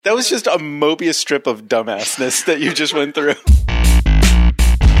That was just a Mobius strip of dumbassness that you just went through.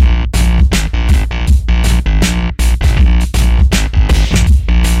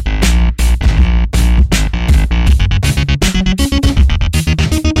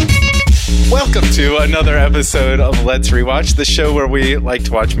 Welcome to another episode of Let's Rewatch, the show where we like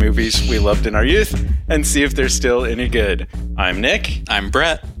to watch movies we loved in our youth and see if they're still any good. I'm Nick. I'm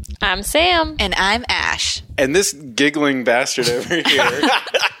Brett. I'm Sam. And I'm Ash. And this giggling bastard over here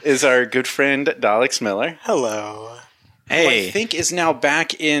is our good friend, Daleks Miller. Hello. Who I think is now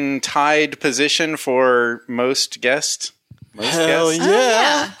back in tied position for most guests. Hell yeah. Oh,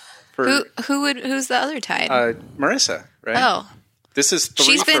 yeah. For, Who's the other tied? Marissa, right? Oh. This is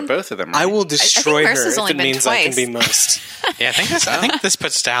three for both of them. Right? I will destroy her Marissa's if only it been means twice. I can be most. Yeah, I think this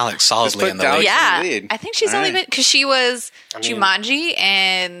puts Dalek solidly in the Dalek lead. Yeah. in the lead. I think she's All only right. been, because she was Jumanji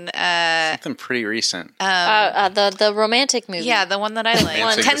and, Something pretty recent. The romantic movie. yeah, the one that I like.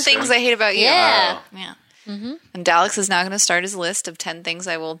 Romantic 10 Mystery. Things I Hate About You. Yeah. Yeah. Mm-hmm. And Daleks is now going to start his list of 10 things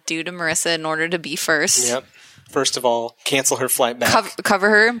I will do to Marissa in order to be first. Yep. First of all, cancel her flight back. Cover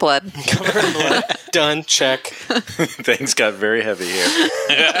her in blood. Cover her in blood. Done. Check. Things got very heavy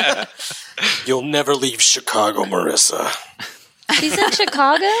here. You'll never leave Chicago, Marissa. She's in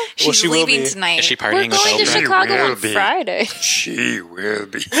Chicago? She's she will leaving be. tonight. Is she We're partying with going to Oprah? Chicago will on be. Friday. She will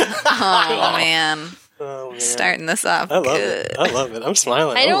be. Oh, man. Oh, man. Starting this off I love good. it. I love it. I'm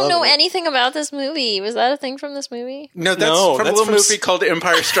smiling. I don't love know it. anything about this movie. Was that a thing from this movie? No, that's No, from that's a little from movie called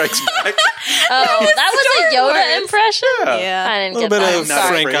Empire Strikes Back. Oh, that was a Yoda Wars. impression? Yeah. I A didn't little get bit that. of I'm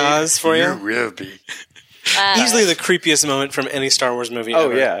sorry. Frank Oz for you. will be. Easily the creepiest moment from any Star Wars movie Oh,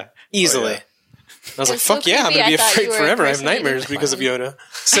 ever. yeah. Easily. Oh, yeah. I was like, It's so fuck yeah, I'm creepy, going to be I thought afraid you were forever. I have impersonating nightmares a because of Yoda.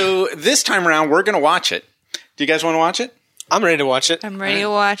 So this time around, we're going to watch it. Do you guys want to watch it? I'm ready to watch it. I'm ready to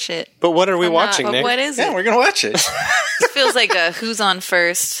watch it. But what are we I'm not, watching, but Nick? What is Yeah, it? we're going to watch it. It feels like a who's on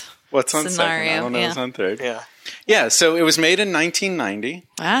first. What's on Scenario, second? I don't know yeah. what's on third. Yeah. Yeah, so it was made in 1990.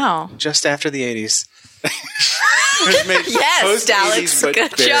 Wow. Just after the 80s. It was made Yes, post-80s, Daleks, but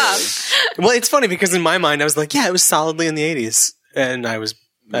good barely. job. Well, it's funny because in my mind, I was like, yeah, it was solidly in the 80s. And I was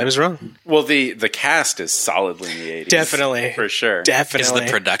wrong. Well, the cast is solidly in the 80s. Definitely. For sure. Is Definitely.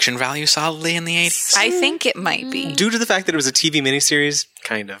 the production value solidly in the 80s? I think it might be. Due to the fact that it was a TV miniseries,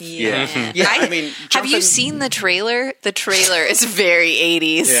 kind of. Yeah. Yeah, I mean, have you jumping- seen the trailer? The trailer is very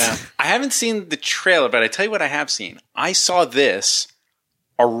 80s. Yeah. I haven't seen the trailer, but I tell you what I have seen. I saw this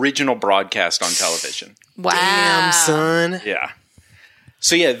original broadcast on television. Wow. Damn, son. Yeah.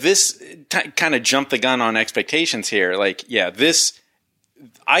 So yeah, this kind of jumped the gun on expectations here. Like, yeah,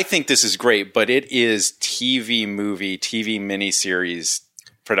 I think this is great, but it is TV miniseries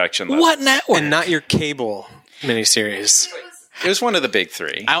production level. What network? And not your cable miniseries. It was one of the big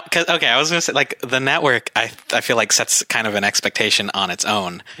three. I was going to say, like, the network, I feel like sets kind of an expectation on its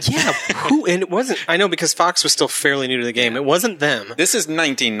own. Yeah. Who? And it wasn't. I know because Fox was still fairly new to the game. It wasn't them. This is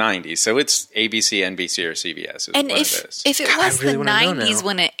 1990, so it's ABC, NBC, or CBS. Is And one if of those. it God, I was really the wanna know 90s now.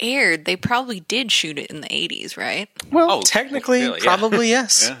 when it aired, they probably did shoot it in the 80s, right? Well, Oh, technically, really, yeah. probably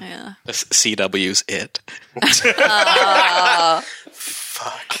yes. Yeah. Yeah. The CW's It.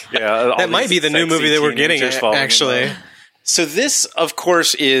 Yeah, That might be the new movie that we're getting, actually. So this, of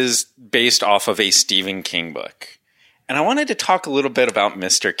course, is based off of a Stephen King book. And I wanted to talk a little bit about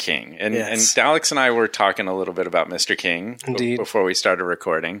Mr. King. And Daleks and I were talking a little bit about Mr. King Indeed. before we started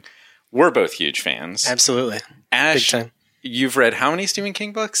recording. We're both huge fans. Absolutely. Ash, Big time. you've read how many Stephen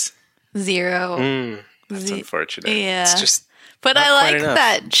King books? 0. That's unfortunate. Yeah. It's just, but not I quite like enough.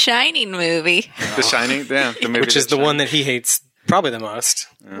 that Shining movie. The Shining? Yeah, the movie which is The the one that he hates probably the most.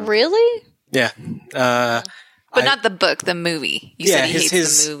 Really? Yeah. But not the book, the movie. You said he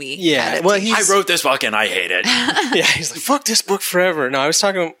hates the movie. Yeah. adaptation. Well, I wrote this book and I hate it. Yeah, he's like, fuck this book forever. No, I was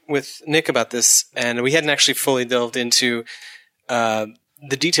talking with Nick about this, and we hadn't actually fully delved into the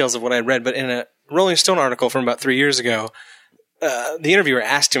details of what I read, but in a Rolling Stone article from about 3 years ago, the interviewer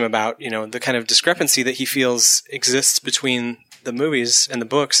asked him about, the kind of discrepancy that he feels exists between the movies and the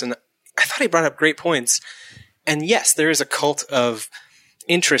books, and I thought he brought up great points. And yes, there is a cult of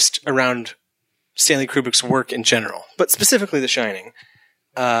interest around Stanley Kubrick's work in general, but specifically The Shining.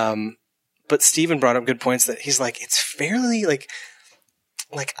 But Steven brought up good points that he's like, it's fairly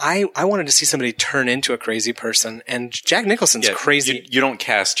I wanted to see somebody turn into a crazy person, and Jack Nicholson's crazy. You don't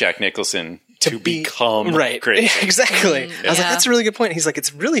cast Jack Nicholson to become right. crazy. Exactly. I was like, that's a really good point. He's like,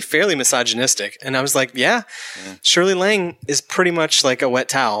 it's really fairly misogynistic. And I was like, yeah. Shirley Lang is pretty much like a wet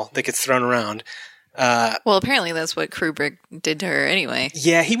towel that gets thrown around. Well, apparently that's what Kubrick did to her anyway.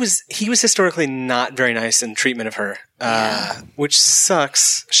 Yeah, he was historically not very nice in treatment of her, which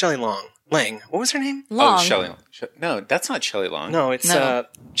sucks. Shelley Long. Lang. What was her name? Long. Oh, Shelley. No, that's not Shelley Long. No, it's No.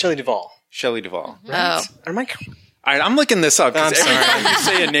 Shelley Duvall. Shelley Duvall. Oh. Or am I? All right, I'm looking this up I'm because every sorry. time you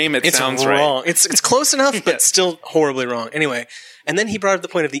say a name, it It's sounds wrong. right. It's close enough, but still horribly wrong. Anyway, and then he brought up the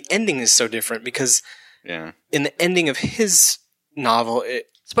point of the ending is so different because Yeah. in the ending of his novel,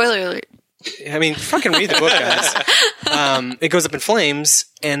 Spoiler alert. fucking read the book, guys. It goes up in flames,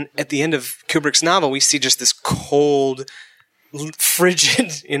 and at the end of Kubrick's novel, we see just this cold,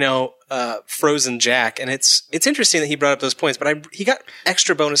 frigid, frozen Jack, and it's interesting that he brought up those points. But he got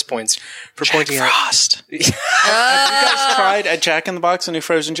extra bonus points for pointing out. Frost. Have you guys tried at Jack in the Box, a new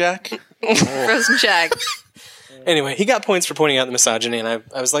Frozen Jack? Frozen Jack. Anyway, he got points for pointing out the misogyny, and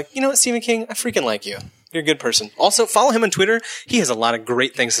I was like, you know what, Stephen King, I freaking like you. You're a good person. Also, follow him on Twitter. He has a lot of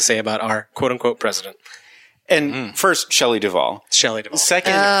great things to say about our quote-unquote president, And first, Shelley Duvall. Shelley Duvall.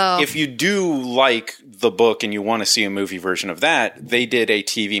 Second, if you do like the book and you want to see a movie version of that, they did a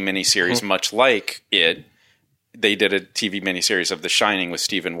TV miniseries much like it. They did a TV miniseries of The Shining with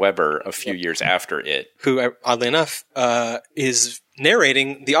Steven Weber a few years after it. Who, oddly enough, is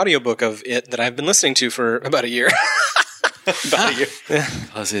narrating the audiobook of it that I've been listening to for about a year.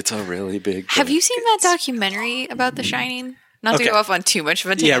 Because it's a really big book. Have you seen that documentary about The Shining? Not to Okay. go off on too much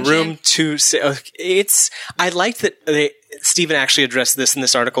of a Yeah, tangent. Room 2. I liked that Stephen actually addressed this in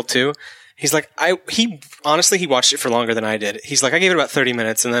this article too. He's like, he watched it for longer than I did. He's like, I gave it about 30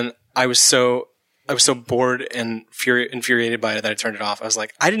 minutes, and then I was so bored and infuriated by it that I turned it off. I was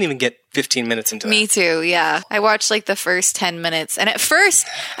like, I didn't even get 15 minutes into that. Me too, yeah. I watched like the first 10 minutes, and at first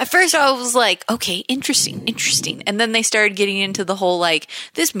I was like, okay, interesting. And then they started getting into the whole like,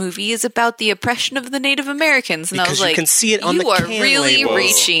 this movie is about the oppression of the Native Americans, and I Because was you like, can see it on you the are can really label.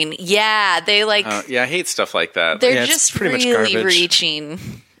 reaching. Yeah, they like Yeah, I hate stuff like that. they're Yeah, it's just pretty much really garbage. reaching.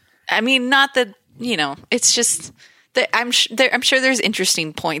 I mean, not that it's just. I'm sure there's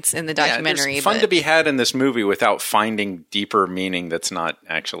interesting points in the documentary. There's fun but- to be had in this movie without finding deeper meaning that's not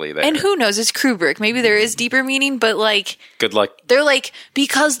actually there. and who knows? It's Kubrick. Maybe there is deeper meaning, but like Good luck. they're like,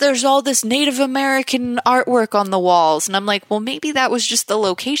 because there's all this Native American artwork on the walls, and I'm like, well, maybe that was just the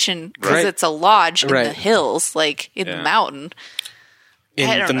location because Right. it's a lodge in Right. the hills, like in the Yeah. mountain. I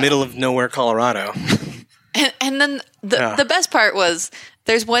in don't the know. middle of nowhere, Colorado. And then the best part was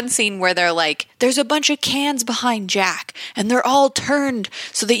there's one scene where they're like, there's a bunch of cans behind Jack, and they're all turned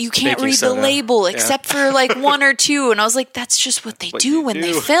so that you can't Baking read soda. the label Yeah. except for like one or two. And I was like, that's just what they do you when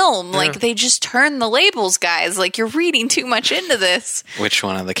they do. film. Like they just turn the labels, guys. Like you're reading too much into this. Which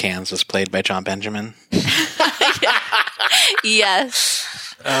one of the cans was played by John Benjamin?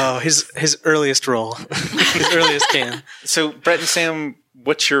 Yes. Oh, his earliest role, his earliest can. So, Brett and Sam,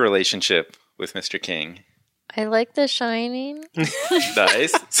 what's your relationship with Mr. King? I like The Shining.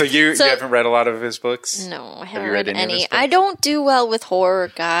 Nice. So you So- haven't read a lot of his books? No, I you haven't read read any of his any. I books? don't do well with horror,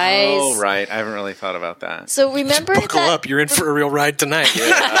 guys. Oh, right. I haven't really thought about that. So remember Buckle that up, you're in for a real ride tonight.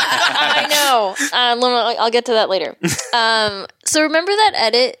 I know. I'll get to that later. So remember that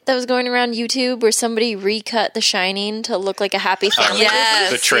edit that was going around YouTube where somebody recut The Shining to look like a happy family?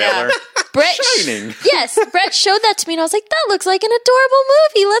 Yes. The trailer. Yeah. Brett, Shining. yes, Brett showed that to me, and I was like, "That looks like an adorable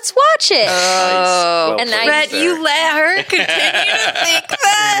movie. Let's watch it." Well And played Brett, there. you let her continue to think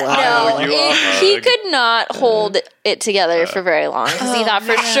that. No, you a he hug. could not hold it together for very long because he thought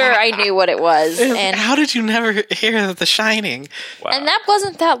for sure I knew what it was, and How did you never hear The Shining? that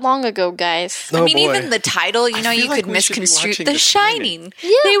wasn't that long ago, guys. Oh, I mean, boy. even the title, you feel you like could we should be misconstrue watching The The Shining.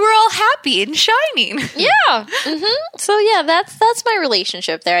 Yeah. They were all happy and shining. Yeah. So yeah, that's my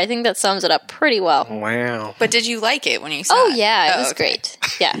relationship there. I think that sums it up pretty well. Wow. But did you like it when you saw Oh it? yeah, it was okay. great.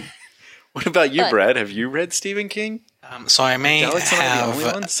 Yeah. What about you, But- Brett? Have you read Stephen King? So I may Alex and I the only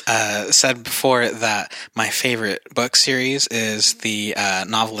ones? have said before that my favorite book series is the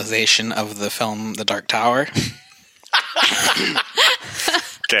novelization of the film The Dark Tower.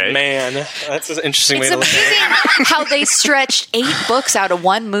 Okay. Man, that's an interesting way It's to look at it. amazing how they stretched 8 books out of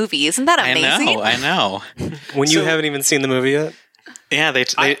one movie. Isn't that amazing? I know. When you haven't even seen the movie yet. Yeah, they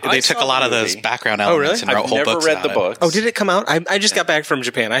I took saw a lot the of those movie. background Oh, really? elements and wrote I've whole never books read about the it. books. Oh, did it come out? I just got back from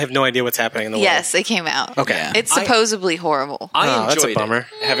Japan. I have no idea what's happening in the world. Yes, it came out. Okay. Yeah. It's supposedly horrible. I Oh, that's a enjoyed bummer.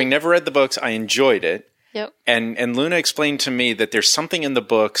 it. Having never read the books, I enjoyed it. Yep. And Luna explained to me that there's something in the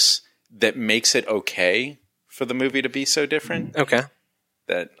books that makes it okay for the movie to be so different Okay.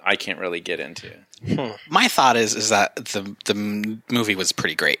 that I can't really get into. My thought is that the movie was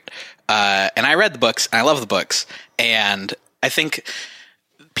pretty great, and I read the books. And I love the books, and I think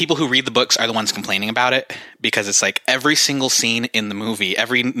people who read the books are the ones complaining about it, because it's like every single scene in the movie,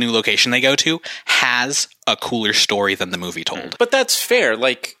 every new location they go to has a cooler story than the movie told. But that's fair.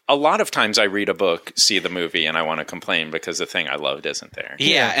 Like, a lot of times I read a book, see the movie, and I want to complain because the thing I loved isn't there.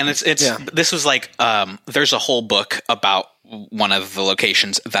 Yeah, and it's this was like there's a whole book about one of the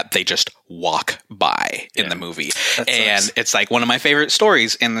locations that they just walk by in the movie. And it's like one of my favorite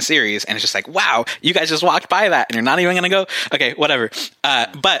stories in the series, and it's just like, wow, you guys just walked by that and you're not even going to go, okay, whatever.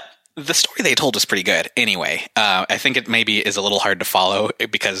 But the story they told was pretty good anyway. I think it maybe is a little hard to follow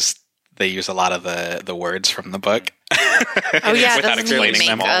because they use a lot of the words from the book. Oh yeah, without doesn't explaining he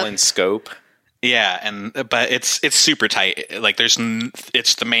them make All up? in scope. Yeah, but it's super tight. Like it's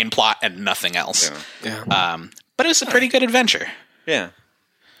the main plot and nothing else. Yeah. But it was a pretty good adventure. Yeah.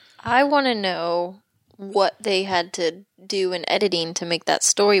 I want to know what they had to do in editing to make that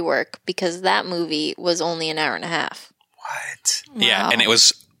story work, because that movie was only an hour and a half. What? Yeah, and it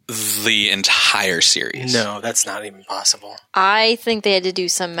was the entire series. No, that's not even possible. I think they had to do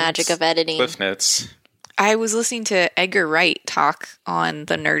some magic of editing. Cliff Notes. I was listening to Edgar Wright talk on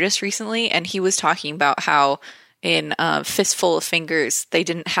The Nerdist recently, and he was talking about how in Fistful of Fingers, they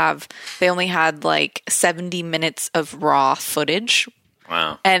only had like 70 minutes of raw footage.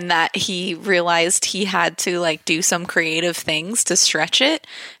 Wow. And that he realized he had to like do some creative things to stretch it.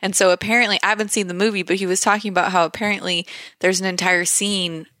 And so apparently, I haven't seen the movie, but he was talking about how apparently there's an entire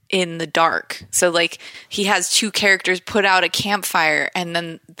scene in the dark. So like he has two characters put out a campfire, and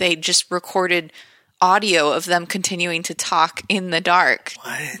then they just recorded audio of them continuing to talk in the dark.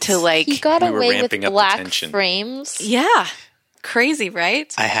 What? To like, He got We were away with ramping up the black tension. frames. yeah, crazy,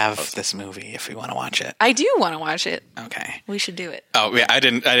 right? I have this movie if we want to watch it. I do want to watch it. Okay. We should do it. Oh yeah, I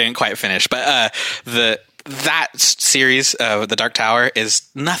didn't quite finish, but that series, The Dark Tower, is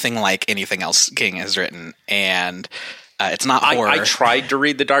nothing like anything else King has written, and it's not horror. I tried to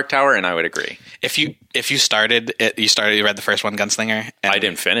read The Dark Tower, and I would agree. If you started it, you read the first one, Gunslinger. And, I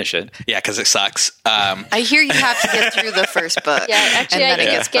didn't finish it. Yeah, because it sucks. I hear you have to get through the first book. Yeah, actually, and I then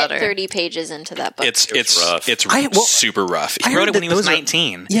it did gets get better. 30 pages into that book. It's rough. It's well, super rough. I He wrote heard it when that he was those are-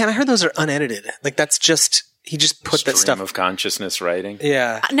 19. Yeah, and I heard those are unedited. Like that's just he just put that Stream stuff. of consciousness writing.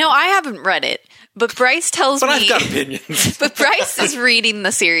 Yeah. No, I haven't read it, but Bryce tells But me. I've got opinions. But Bryce is reading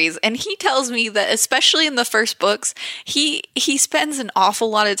the series, and he tells me that, especially in the first books, he spends an awful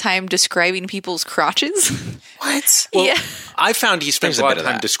lot of time describing people's crotches. What? Yeah, I found he spends There's a a lot bit of of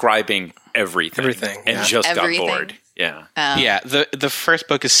time that. describing everything. And yeah. just Everything. got bored. Yeah. Yeah, the first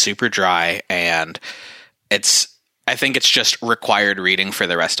book is super dry, and I think it's just required reading for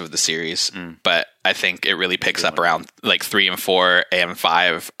the rest of the series. But I think it really picks up around like 3 and 4 and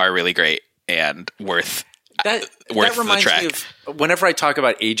 5 are really great and worth That the reminds trek. me of whenever I talk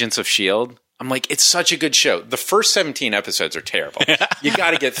about Agents of S.H.I.E.L.D., I'm like, it's such a good show. The first 17 episodes are terrible. You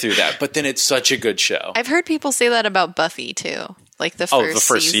got to get through that. But then it's such a good show. I've heard people say that about Buffy too. Like the first, the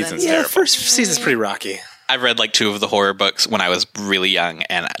first season. season's Yeah, the terrible. first season's pretty rocky. I've read like 2 of the horror books when I was really young,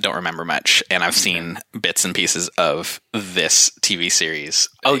 and I don't remember much. And I've seen bits and pieces of this TV series.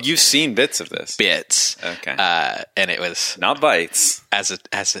 Oh, you've seen bits of this. Bits. Okay. And it was Not bites. as a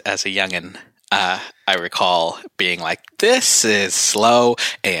youngin'. I recall being like, "This is slow,"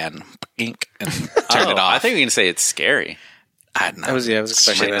 and ink, and turned it off. I think we can say it's scary. I don't know. I was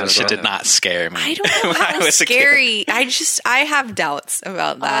expecting that as Shit well. did not scare me. I don't know when I how was a kid. scary. I have doubts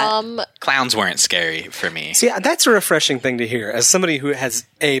about that. Clowns weren't scary for me. See, that's a refreshing thing to hear. As somebody who has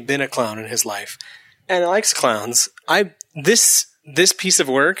been a clown in his life and likes clowns, this piece of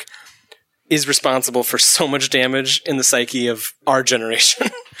work is responsible for so much damage in the psyche of our generation.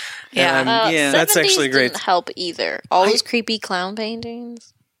 Yeah. Yeah, that's 70s actually great. Didn't help either. All those creepy clown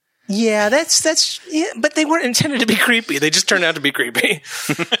paintings. Yeah, that's but they weren't intended to be creepy. They just turned out to be creepy.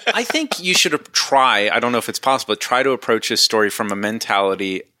 I think you should try, I don't know if it's possible, but try to approach this story from a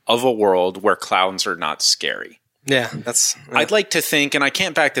mentality of a world where clowns are not scary. Yeah, that's. I'd like to think, and I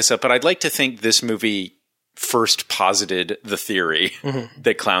can't back this up, but I'd like to think this movie first posited the theory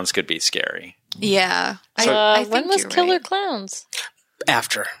that clowns could be scary. Yeah. I When think was you're Killer right. Clowns?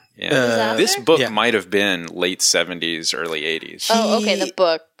 after. Yeah. This book Yeah. might have been late 70s, early 80s. Oh, okay, the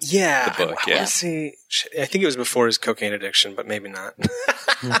book. Yeah, The book, I yeah. wanna say, I think it was before his cocaine addiction, but maybe not.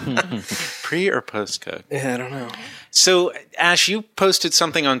 Pre or post Coke? Yeah, I don't know. So, Ash, you posted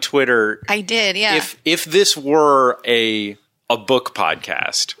something on Twitter. I did, yeah. If this were a book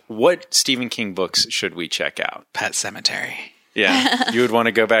podcast, what Stephen King books should we check out? Pet Cemetery. Yeah, you would want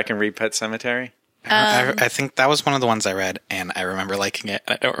to go back and read Pet Cemetery. I think that was one of the ones I read, and I remember liking it.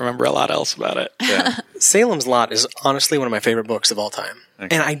 I don't remember a lot else about it. Yeah. Salem's Lot is honestly one of my favorite books of all time.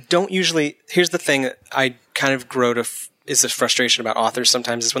 Okay. And I don't usually. Here's the thing: I kind of grow to is a frustration about authors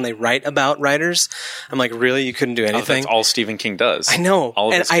sometimes is when they write about writers. I'm like, really? You couldn't do Oh, anything? that's all Stephen King does. I know. All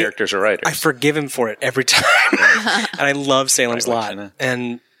of And his characters are writers. I forgive him for it every time. And I love Salem's Right, Lot. you know.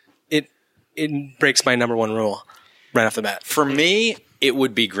 And it breaks my number one rule right off the bat. For me, it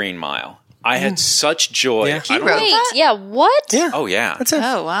would be Green Mile. I had such joy. Yeah. I don't wrote know- Wait, yeah, what? Yeah. Oh, yeah. That's it.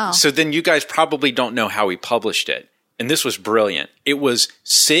 Oh, wow. So then you guys probably don't know how he published it. And this was brilliant. It was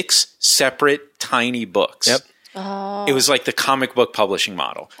 6 separate tiny books. Yep. It was like the comic book publishing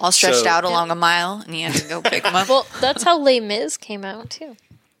model. All stretched So- out along a mile, and you had to go pick them up. Well, that's how Les Mis came out too.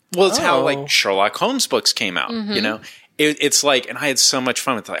 Well, it's how Oh. like Sherlock Holmes books came out, you know? It's like, and I had so much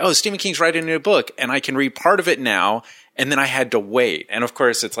fun with like, oh, Stephen King's writing a new book and I can read part of it now. And then I had to wait. And of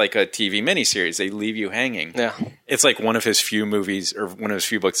course, it's like a TV miniseries. They leave you hanging. Yeah. It's like one of his few movies or one of his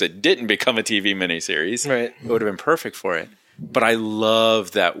few books that didn't become a TV miniseries. Right. It would have been perfect for it. But I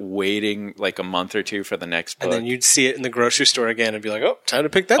love that waiting like a month or two for the next book. And then you'd see it in the grocery store again and be like, oh, time to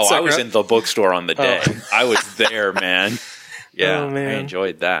pick that Oh, sucker I was up. in the bookstore on the day. I was there, man. Yeah, Oh, man. I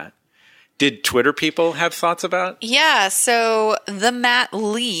enjoyed that. Did Twitter people have thoughts about? Yeah, so the Matt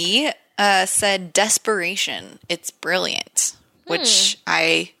Lee said desperation. It's brilliant, which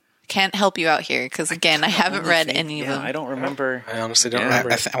I can't help you out here because, again, I haven't read any of Yeah, them. I don't remember. I honestly don't Yeah,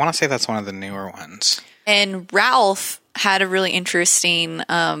 remember. I want to say that's one of the newer ones. And Ralph had a really interesting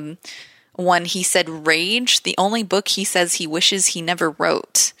one. He said Rage, the only book he says he wishes he never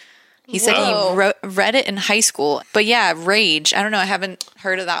wrote. He said Whoa. he read it in high school. But yeah, Rage. I don't know. I haven't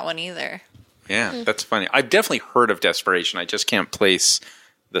heard of that one either. Yeah, that's funny. I've definitely heard of Desperation. I just can't place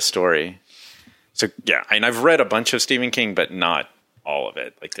the story. So yeah, and I've read a bunch of Stephen King, but not all of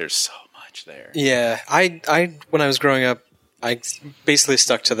it. Like there's so much there. Yeah, I when I was growing up, I basically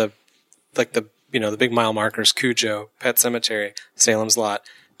stuck to the big mile markers: Cujo, Pet Cemetery, Salem's Lot.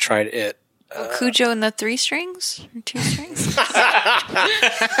 Tried it. Cujo and the 3 strings? Or 2 strings? No.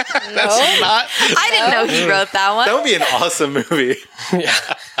 I didn't know he wrote that one. That would be an awesome movie.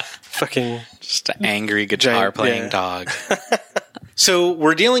 Fucking Just an angry guitar playing yeah. dog. So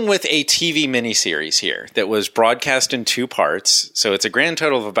we're dealing with a TV miniseries here that was broadcast in 2 parts. So it's a grand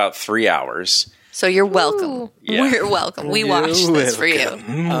total of about 3 hours. So you're welcome. Ooh. Yeah. We're welcome. We watched this for you.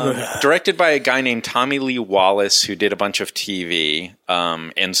 Directed by a guy named Tommy Lee Wallace, who did a bunch of TV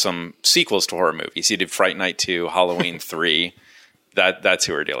and some sequels to horror movies. He did Fright Night 2, Halloween 3. That's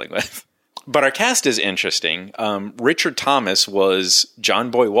who we're dealing with. But our cast is interesting. Richard Thomas was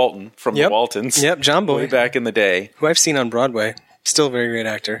John Boy Walton from the Waltons. Yep, John Boy. Way back in the day. who I've seen on Broadway. Still a very great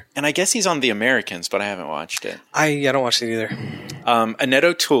actor. And I guess he's on The Americans, but I haven't watched it. I don't watch it either. Annette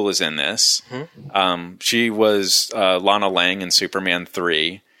O'Toole is in this. She was Lana Lang in Superman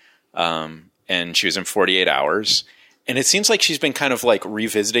 3. And she was in 48 Hours. And it seems like she's been kind of like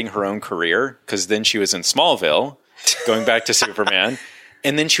revisiting her own career because then she was in Smallville, going back to Superman.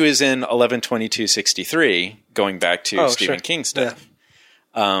 And then she was in 11/22/63, going back to Stephen King stuff.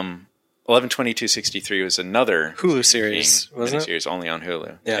 11/22/63 was another Hulu series, King wasn't it? miniseries, only on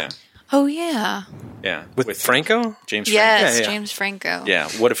Hulu. Yeah. Oh, yeah. Yeah. With Franco? James Yes, Franco. Yeah, yeah. James Franco. Yeah.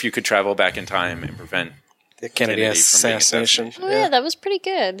 What if you could travel back in time and prevent The Kennedy Kennedy from being assassination. Oh yeah, that was pretty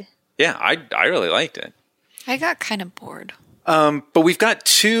good. Yeah, I really liked it. I got kind of bored. But we've got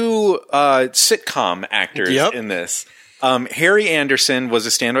 2 sitcom actors Yep. in this. Harry Anderson was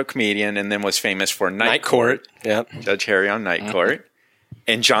a stand-up comedian and then was famous for Night Court. Yep. Judge Harry on Night Court.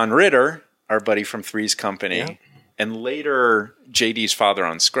 And John Ritter, our buddy from Three's Company. Yeah. And later, JD's father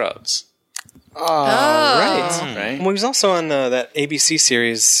on Scrubs. Right. Right? Well, he was also on that ABC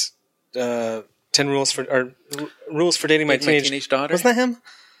series, 10 Rules for Dating My Teenage Daughter? Wasn't that him?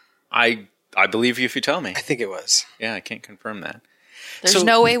 I believe you if you tell me. I think it was. Yeah, I can't confirm that. There's So-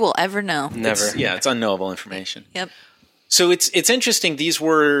 no way we'll ever know. Never. It's unknowable information. Yep. So it's interesting. These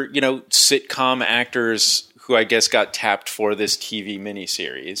were, sitcom actors who I guess got tapped for this TV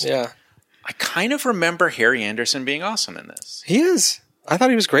miniseries. Yeah. I kind of remember Harry Anderson being awesome in this. He is. I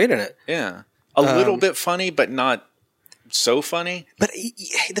thought he was great in it. Yeah. A little bit funny, but not so funny. But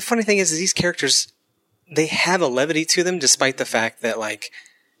the funny thing is these characters, they have a levity to them despite the fact that, like,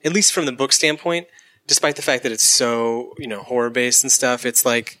 at least from the book standpoint, despite the fact that it's so, horror-based and stuff, it's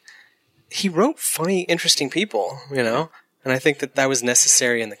like he wrote funny, interesting people, And I think that was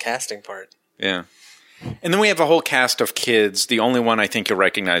necessary in the casting part. Yeah. And then we have a whole cast of kids. The only one I think you'll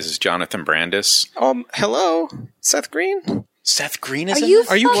recognize is Jonathan Brandis. Hello? Seth Green? Seth Green is in You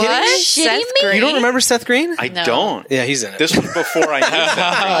this? Are you fucking kidding me? shitting Seth me? Green? You don't remember Seth Green? I No. don't. Yeah, he's in it. This was before I knew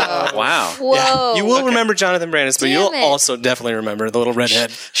Seth Green. Wow. Whoa. You will remember Jonathan Brandis, but Damn you'll it. also definitely remember the little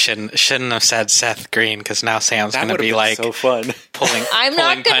redhead. Shouldn't have said Seth Green because now Sam's That going to would be have like been so fun. pulling I'm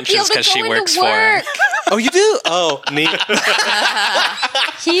not going to be punches able to because she go works into for him. work. Oh, you do? Oh, neat.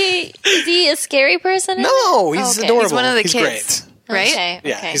 Is he a scary person? in No, it? he's Okay. adorable. He's one of the He's kids. great. Right? Okay.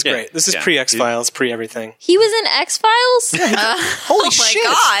 Yeah, okay. he's great. This is Yeah. pre X-Files, pre everything. He was in X Files. Holy Oh my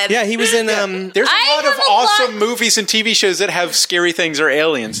God. Yeah, he was in There's a I lot of have a awesome lot- movies and TV shows that have scary things or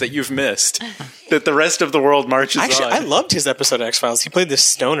aliens that you've missed, that the rest of the world marches Actually, on. I loved his episode of X-Files. He played this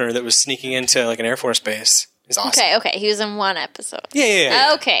stoner that was sneaking into like an Air Force base. He's awesome. Okay. He was in one episode.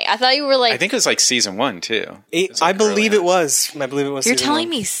 Yeah. Okay, I thought you were like. I think it was like season 1 too. I believe it was. I believe it was. You're season telling one.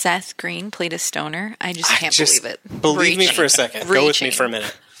 me Seth Green played a stoner? I just can't Just believe it. Believe me Reaching. for a second. Go with me Reaching. for a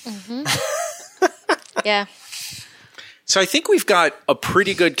minute. yeah. So I think we've got a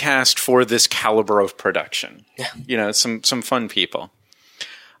pretty good cast for this caliber of production. Yeah. You know, some fun people.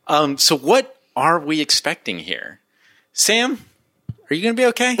 So what are we expecting here? Sam, are you going to be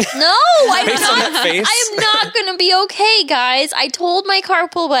okay? No, I'm Based on not. that face. I am not going to be okay, guys. I told my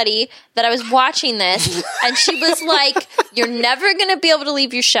carpool buddy that I was watching this, and she was like, "You're never going to be able to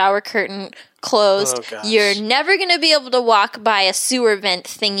leave your shower curtain closed. Oh, gosh. You're never going to be able to walk by a sewer vent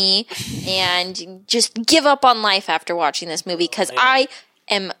thingy, and just give up on life after watching this movie because I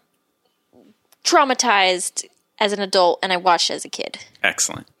am traumatized as an adult, and I watched it as a kid.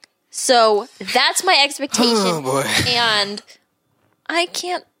 Excellent. So that's my expectation, Oh boy. and I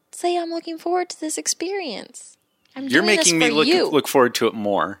can't say I'm looking forward to this experience. I'm You're doing making me this for you. look forward to it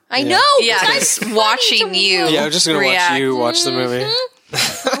more. I know. Yeah, 'cause I'm just funny watching to you. Yeah, I'm just gonna watch React. you watch the movie.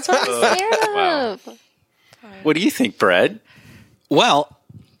 That's what I'm scared of. What do you think, Brad? Well,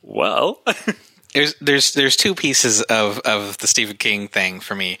 Well, there's two pieces of the Stephen King thing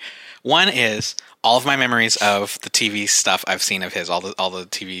for me. One is all of my memories of the TV stuff I've seen of his, all the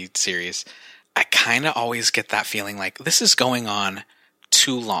TV series. I kind of always get that feeling like this is going on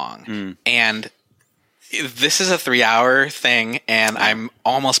too long, and this is a 3-hour thing, and I'm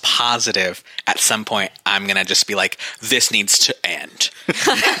almost positive at some point I'm gonna just be like, this needs to end.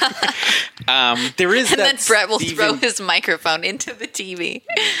 there is And that then Brett will Stephen, throw his microphone into the TV.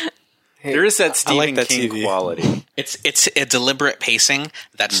 there is that I Stephen like that King TV. quality. It's a deliberate pacing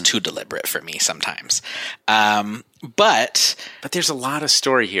that's too deliberate for me sometimes. But But there's a lot of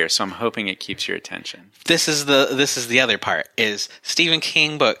story here, so I'm hoping it keeps your attention. this is the other part is Stephen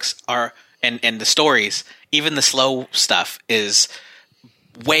King books are and the stories, even the slow stuff is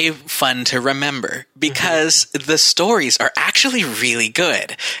way fun to remember because the stories are actually really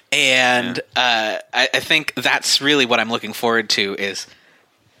good. And I think that's really what I'm looking forward to is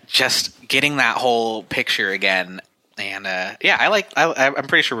just getting that whole picture again. And I'm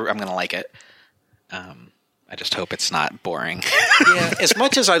pretty sure I'm going to like it. I just hope it's not boring. Yeah, as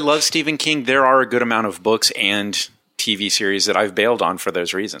much as I love Stephen King, there are a good amount of books and TV series that I've bailed on for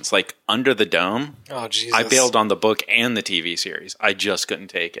those reasons. Like Under the Dome, Oh Jesus. I bailed on the book and the TV series. I just couldn't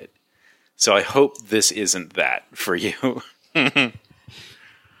take it. So I hope this isn't that for you.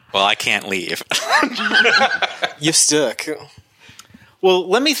 Well, I can't leave. You stuck. Well,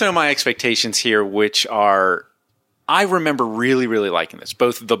 let me throw my expectations here, which are I remember really, really liking this,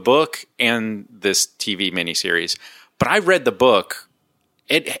 both the book and this TV miniseries. But I read the book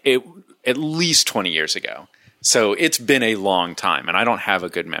at least 20 years ago. So it's been a long time, and I don't have a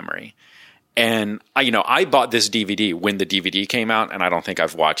good memory. And I bought this DVD when the DVD came out, and I don't think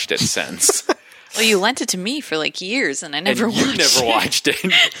I've watched it since. Well, you lent it to me for like years, and I And never you've watched never it. watched it.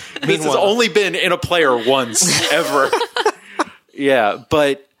 This has only been in a player once ever. Yeah,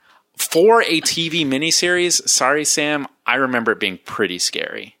 but for a TV miniseries, sorry, Sam, I remember it being pretty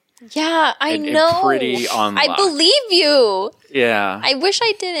scary. Yeah, I And know. pretty on I lock. believe you. Yeah. I wish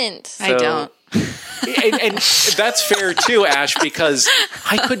I didn't. I don't. and that's fair too, Ash, because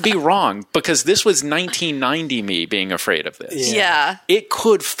I could be wrong, because this was 1990 me being afraid of this. Yeah. It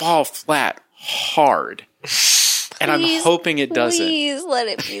could fall flat hard. And I'm Please, hoping it doesn't. Please let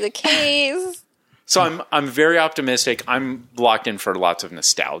it be the case. So I'm very optimistic. I'm locked in for lots of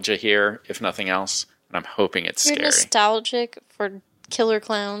nostalgia here, if nothing else. And I'm hoping it's You're scary. nostalgic for killer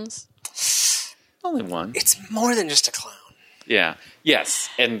clowns. Only one. It's more than just a clown. Yeah. Yes.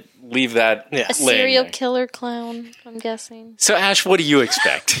 And leave that Yeah. A laying serial there. killer clown, I'm guessing. So Ash, what do you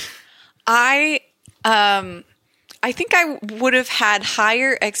expect? I think I would have had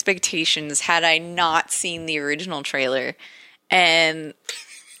higher expectations had I not seen the original trailer. And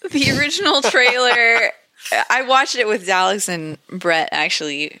the original trailer, I watched it with Dallas and Brett,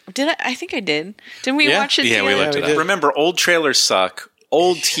 actually. Did I? I think I did. Didn't we watch it Yeah, we together? looked it we did. up. Remember, old trailers suck.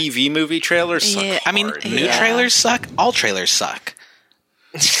 Old TV movie trailers suck. Yeah, I mean, hard. new Yeah. trailers suck. All trailers suck.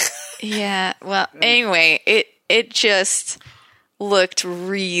 Yeah. Well, anyway, it just looked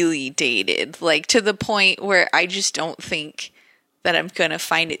really dated, like to the point where I just don't think that I'm going to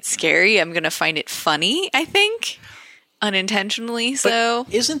find it scary. I'm going to find it funny, I think. Unintentionally so.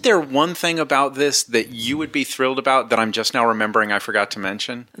 Isn't there one thing about this that you would be thrilled about that I'm just now remembering I forgot to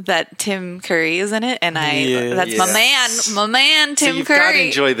mention? That Tim Curry is in it, and that's Yes. my man, Tim So you've Curry. got to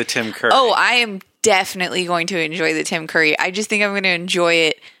enjoy the Tim Curry. Oh, I am definitely going to enjoy the Tim Curry. I just think I'm going to enjoy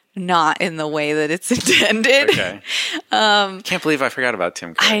it not in the way that it's intended. Okay. Can't believe I forgot about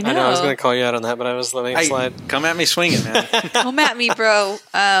Tim Curry. I know. I know I was going to call you out on that, but I was letting it slide. Come at me swinging, man. Come at me, bro.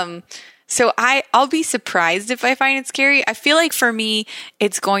 So I'll be surprised if I find it scary. I feel like for me,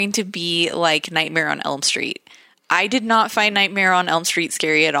 it's going to be like Nightmare on Elm Street. I did not find Nightmare on Elm Street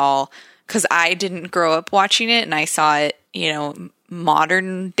scary at all because I didn't grow up watching it, and I saw it,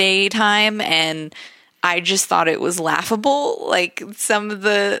 modern day time, and I just thought it was laughable, like some of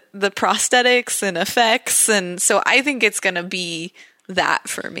the prosthetics and effects, and so I think it's going to be that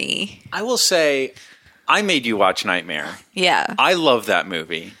for me. I will say, I made you watch Nightmare. Yeah. I love that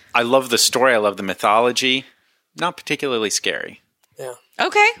movie. I love the story. I love the mythology. Not particularly scary. Yeah.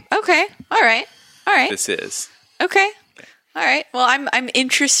 Okay. All right. This is. Okay. All right. Well, I'm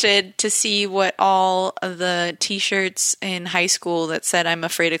interested to see what all of the T-shirts in high school that said "I'm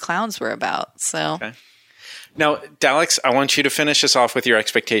afraid of clowns" were about. So, Okay. Now, Daleks, I want you to finish us off with your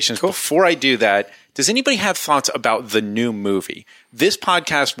expectations. Before I do that, does anybody have thoughts about the new movie? This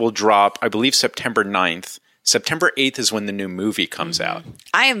podcast will drop, I believe, September 9th. September 8th is when the new movie comes out.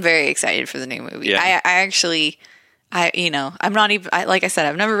 I am very excited for the new movie. Yeah. I'm not even like I said,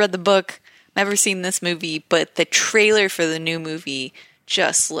 I've never read the book, never seen this movie, but the trailer for the new movie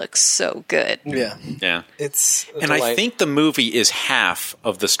just looks so good. Yeah. Yeah. It's a And I delight. think the movie is half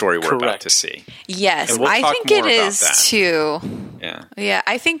of the story we're about Correct. to see. Yes, And we'll I talk think more it about is that. too. Yeah. Yeah,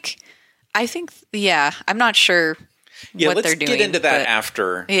 I think. Yeah, I'm not sure Yeah, what let's they're doing. get into that but-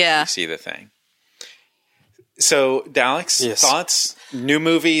 after Yeah. we see the thing. So, Daleks, Yes. thoughts? New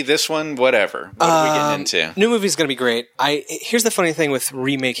movie, this one, whatever. What are we getting into? New movie's going to be great. Here's the funny thing with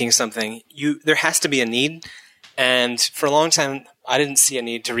remaking something. There has to be a need, and for a long time, I didn't see a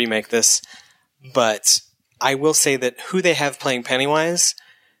need to remake this. But I will say that who they have playing Pennywise,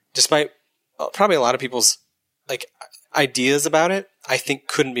 despite probably a lot of people's ideas about it, I think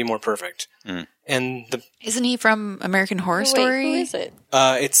couldn't be more perfect. And Isn't he from American Horror Story? Wait, who is it?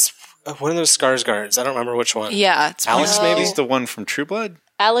 it's one of those Skarsgårds. I don't remember which one. Yeah, it's Alex, one of maybe? He's the one from True Blood?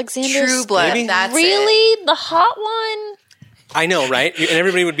 Alexander. True Blood. Maybe? That's it. Really? The hot one? I know, right? And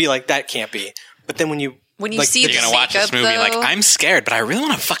everybody would be like, "That can't be." But then when you see You're the going to watch this makeup, movie like, though. I'm scared, but I really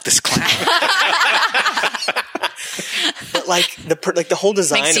want to fuck this clown. but the whole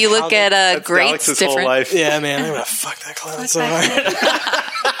design Makes of you how look they- at That's greats Daleks' whole different. life. Yeah, man, I'm gonna fuck that clown so hard.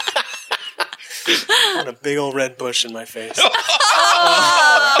 I want a big old red bush in my face. Not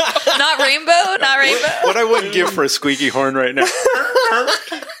rainbow. What I wouldn't give for a squeaky horn right now.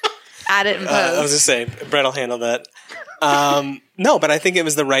 Add it in post. I was just saying, Brett will handle that. No, but I think it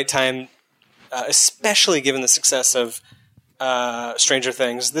was the right time, especially given the success of Stranger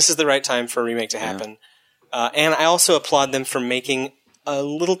Things. This is the right time for a remake to happen. And I also applaud them for making a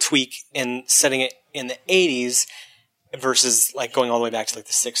little tweak and setting it in the 80s versus going all the way back to the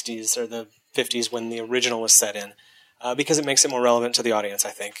 60s or the 50s when the original was set in. Because it makes it more relevant to the audience, I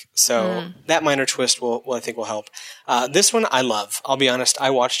think. So that minor twist I think will help. This one I love. I'll be honest. I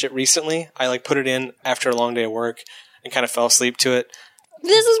watched it recently. I put it in after a long day of work and kind of fell asleep to it.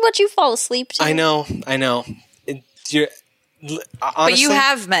 This is what you fall asleep to. I know. Honestly, but you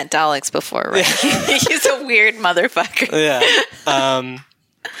have met Daleks before, right? He's a weird motherfucker. Yeah.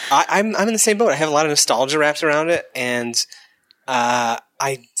 I'm in the same boat. I have a lot of nostalgia wrapped around it, and I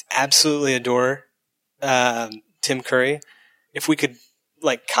absolutely adore Tim Curry. If we could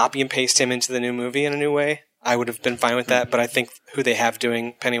copy and paste him into the new movie in a new way, I would have been fine with that. But I think who they have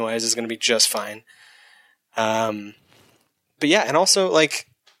doing Pennywise is going to be just fine. But yeah, and also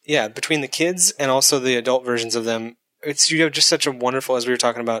between the kids and also the adult versions of them, you have just such a wonderful, as we were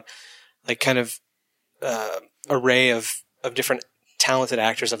talking about, array of different talented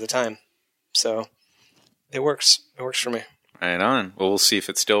actors of the time. So it works. It works for me. Right on. Well, we'll see if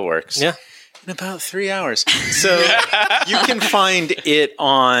it still works. Yeah. In about 3 hours. So you can find it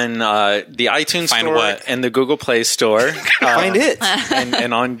on the iTunes Find Store what? and the Google Play Store. Find it.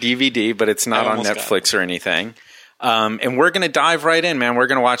 and on DVD, but it's not I on almost got Netflix or anything. And we're going to dive right in, man. We're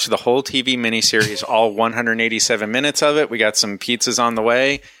going to watch the whole TV miniseries, all 187 minutes of it. We got some pizzas on the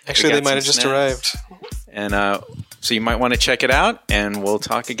way. Actually, We they got might have some just snacks. arrived. And so you might want to check it out, and we'll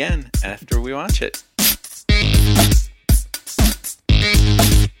talk again after we watch it.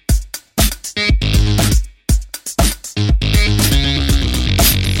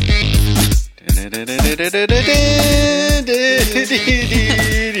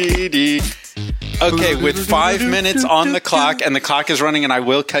 Okay, with 5 minutes on the clock, and the clock is running, and I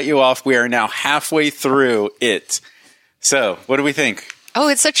will cut you off. We are now halfway through it. So, what do we think? Oh,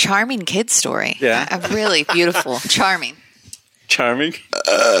 it's a charming kid story. Yeah. Really beautiful. Charming. Charming. In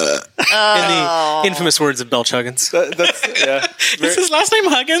the infamous words of Belch Huggins. Is his last name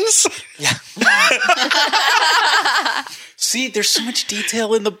Huggins? See, there's so much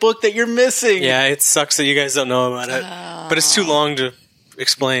detail in the book that you're missing. Yeah, it sucks that you guys don't know about it. But it's too long to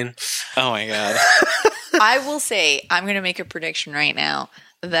explain. Oh my god. I will say, I'm going to make a prediction right now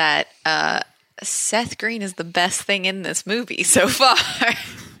that Seth Green is the best thing in this movie so far.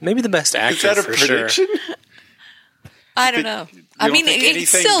 Maybe the best actor Is that a for prediction? sure. I don't know. I don't mean, think it's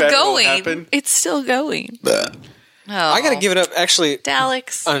anything still better will going. happen? It's still going. Oh, I gotta give it up. Actually,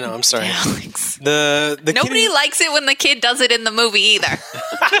 Alex. oh no, I'm sorry. Alex. The Nobody kid, likes it when the kid does it in the movie either.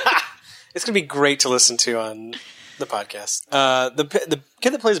 it's gonna be great to listen to on the podcast. The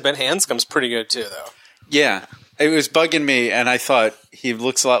kid that plays Ben Hanscom's pretty good too, though. Yeah, it was bugging me, and I thought he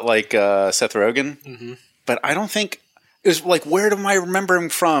looks a lot like Seth Rogen, but I don't think it was like. Where do I remember him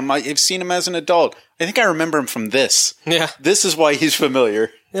from? I've seen him as an adult. I think I remember him from this. Yeah, This is why he's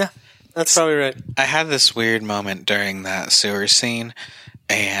familiar. yeah, that's probably right. I had this weird moment during that sewer scene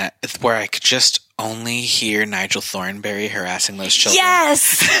and where I could just only hear Nigel Thornberry harassing those children.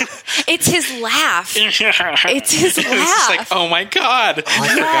 Yes! It's his laugh. It's his It was just laugh. like, oh my god. I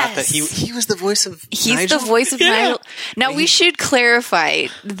forgot that he was the voice of He's Nigel. the voice of Nigel. Now, we should clarify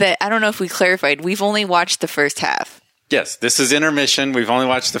that, I don't know if we clarified, we've only watched the first half. Yes, this is intermission. We've only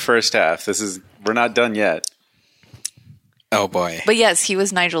watched the first half. We're not done yet. Oh boy. But yes, he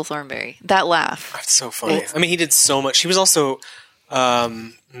was Nigel Thornberry. That laugh. That's so funny. I mean, he did so much. He was also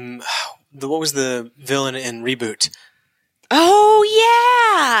what was the villain in Reboot? Oh,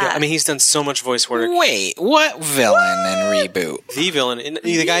 yeah! Yeah, I mean, he's done so much voice work. Wait, what villain in Reboot? The villain,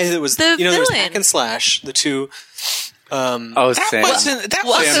 the guy that was The there was villain. Hack and Slash, the two. Oh, Sam. That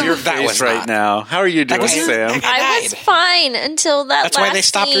Sam, your that face was right not. now. How are you doing, wasn't- Sam? I was fine until that. That's why they last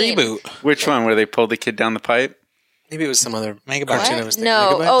stopped scene. Reboot. Which one? Where they pulled the kid down the pipe? Maybe it was some other Megabyte. cartoon I What? was thinking.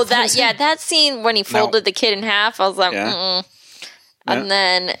 No. Megabyte? Oh, that scene when he folded the kid in half. I was like, Yeah. mm-mm. And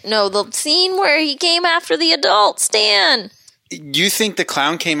then the scene where he came after the adult Stan. You think the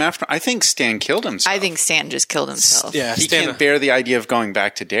clown came after? I think Stan killed himself. I think Stan just killed himself. Yeah, he Stan- can't bear the idea of going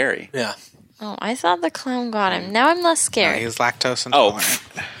back to Derry. Yeah. Oh, I thought the clown got him. Now I'm less scared. He was lactose Oh, intolerant.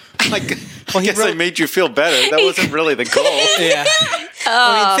 I guess I made you feel better. That wasn't really the goal. Yeah.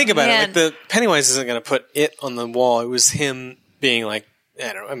 I mean, think about man. it. Like the Pennywise isn't going to put it on the wall. It was him being like,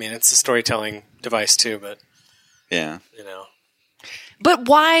 I don't know. I mean, it's a storytelling device too, but Yeah. you know. But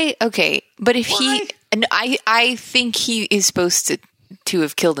why? Okay, but if he, and I think he is supposed to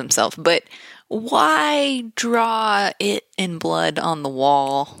have killed himself. But why draw it in blood on the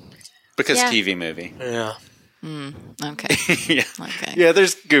wall? Because Yeah. TV movie. Yeah. Okay, Yeah. okay. Yeah,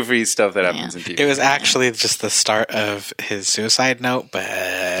 there's goofy stuff that happens in TV. It was actually just the start of his suicide note, but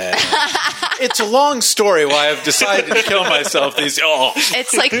It's a long story why I've decided to kill myself.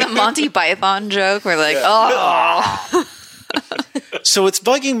 It's like the Monty Python joke where like, oh, So what's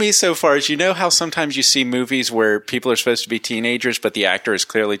bugging me so far is, you know how sometimes you see movies where people are supposed to be teenagers, but the actor is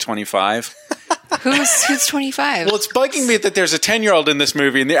clearly 25? who's 25? Well, it's bugging me that there's a 10-year-old in this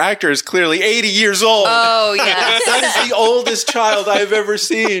movie and the actor is clearly 80 years old. Oh yeah, That is the oldest child I've ever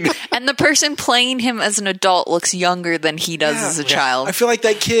seen. and the person playing him as an adult looks younger than he does as a child. I feel like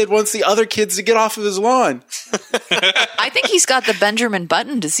that kid wants the other kids to get off of his lawn. I think he's got the Benjamin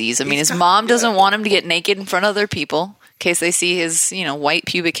Button disease. I mean, his mom doesn't want him to get naked in front of other people in case they see his, white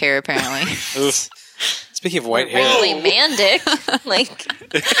pubic hair. Apparently, Speaking of white hair, Really, man dick. Like,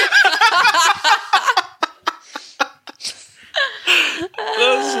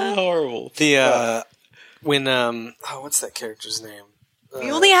 horrible. the when what's that character's name? we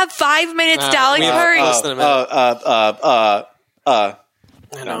only have 5 minutes, Alex. we have- Hurry! less than a minute. I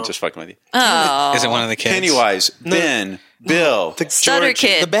No, know. I'm just fucking with you. Is it one of the kids? Pennywise, Ben, Bill, Stutter George,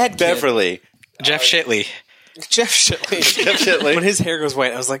 kid. the bad kid. Beverly. Jeff Shitley. Jeff Shitley. Jeff Shitley. When his hair goes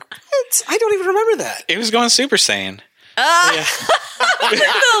white, I was like, what? I don't even remember that. It was going Super Saiyan. The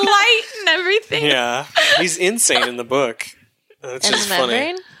light and everything. Yeah, he's insane in the book. It's and just the funny.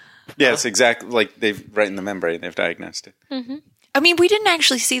 membrane. Yeah, it's exactly like they've right in the membrane. They've diagnosed it. I mean, we didn't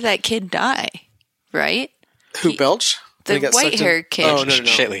actually see that kid die, right? Who Belch? The When he got sucked in- white-haired kid. Oh no.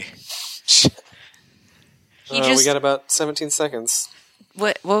 Shitley. He We just got about 17 seconds.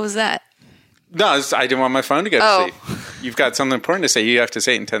 what was that? No, I didn't want my phone to go to Oh. sleep. You've got something important to say. You have to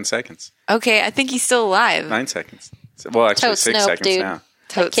say it in 10 seconds. Okay, I think he's still alive. 9 seconds. Well, actually, Toast 6 nope, seconds dude. now.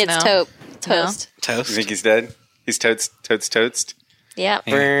 Totes Kid's now. toast. You Toast. think he's dead? He's totes. Yeah.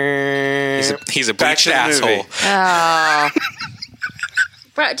 He's a Back bleached to the movie. asshole.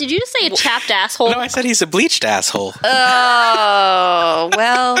 Bro, did you just say a chapped asshole? No, I said he's a bleached asshole. Oh,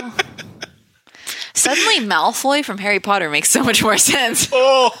 well. Suddenly Malfoy from Harry Potter makes so much more sense. Here's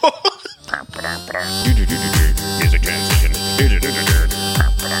a transition. Here's a transition. Here's a transition.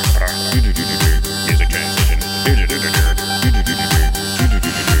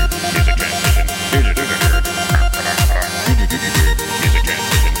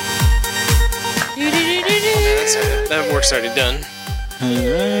 That work's already done.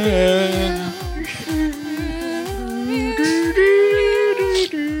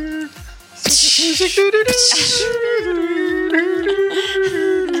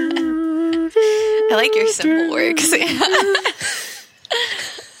 I like your simple works.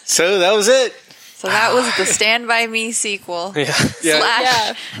 So that was it. So that was the Stand By Me sequel. Yeah.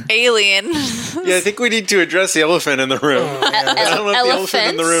 Slash Alien. Yeah, I think we need to address the elephant in the room. I don't know if the elephant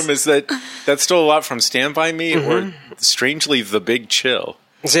in the room is that's still a lot from Stand By Me or strangely The Big Chill.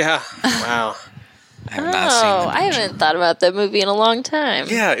 Yeah. Wow. I have not seen Oh, the I haven't thought about that movie in a long time.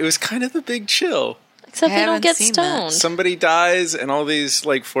 Yeah, it was kind of The Big Chill. Except I they don't haven't get seen that. stoned. Somebody dies and all these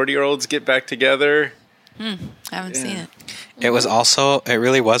like 40-year-olds get back together. I haven't seen it. It was also, it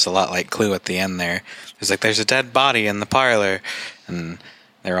really was a lot like Clue at the end there. It was like, there's a dead body in the parlor, and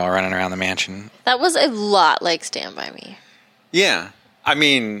they're all running around the mansion. That was a lot like Stand By Me. Yeah. I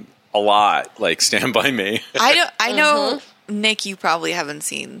mean, a lot like Stand By Me. I know, Nick, you probably haven't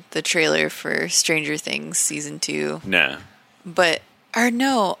seen the trailer for Stranger Things season 2, No. but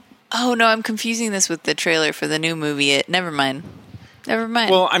no. Oh no, I'm confusing this with the trailer for the new movie. Never mind.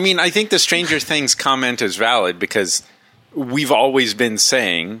 Well, I mean, I think the Stranger Things comment is valid because we've always been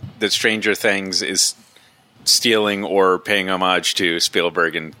saying that Stranger Things is stealing or paying homage to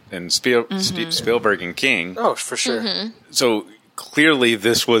Spielberg and Spielberg and King. Oh, for sure. So clearly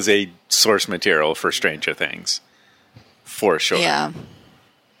this was a source material for Stranger Things. For sure. Yeah.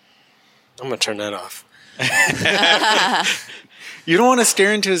 I'm going to turn that off. You don't want to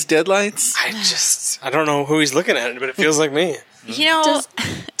stare into his deadlights? I don't know who he's looking at, but it feels like me. You know,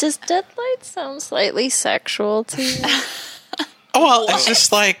 Does Deadlight sound slightly sexual to you? Oh, well, it's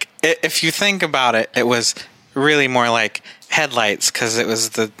just like, if you think about it, it was really more like headlights because it was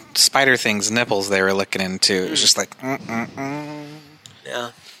the spider thing's nipples they were looking into. It was just like,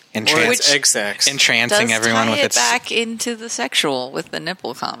 Yeah. entrancing Egg sacks. does everyone tie with it its. back into the sexual with the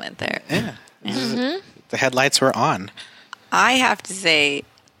nipple comment there. Yeah. The headlights were on. I have to say,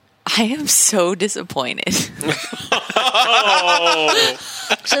 I am so disappointed.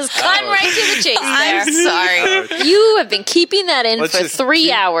 Just cutting right to the chase there. I'm sorry. You have been keeping that in Let's for just 3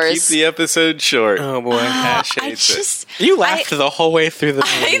 keep hours. the episode short. Oh, boy. Ash I hates it. just You laughed the whole way through the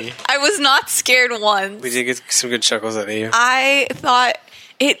movie. I was not scared once. We did get some good chuckles out of you. I thought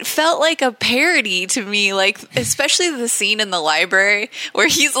it felt like a parody to me, like especially the scene in the library where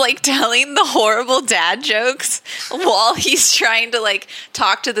he's like telling the horrible dad jokes while he's trying to like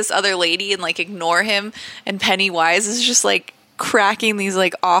talk to this other lady and like ignore him, and Pennywise is just like cracking these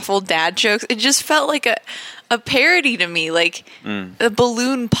like awful dad jokes. It just felt like a parody to me, like the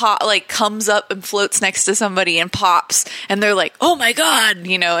balloon pop like comes up and floats next to somebody and pops and they're like, oh my god,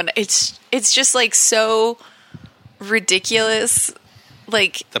 you know, and it's just like so ridiculous.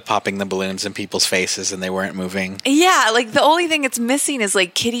 Like The popping the balloons in people's faces and they weren't moving. yeah, like the only thing it's missing is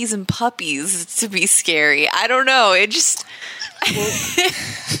like kitties and puppies to be scary. I don't know, it just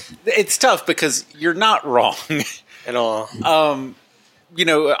It's tough because you're not wrong. At all. You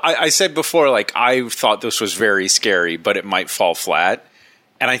know, I said before, like, I thought this was very scary, but it might fall flat.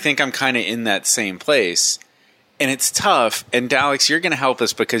 And I think I'm kind of in that same place. And it's tough. And Daleks, you're going to help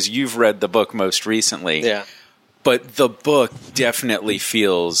us because you've read the book most recently. Yeah. But the book definitely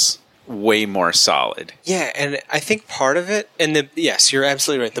feels way more solid. Yeah, and I think part of it, and yes, you're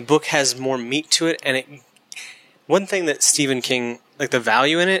absolutely right. The book has more meat to it, and one thing that Stephen King, like the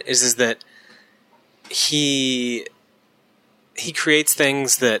value in it, is that he creates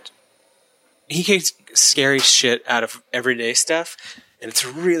things that he creates scary shit out of everyday stuff, and it's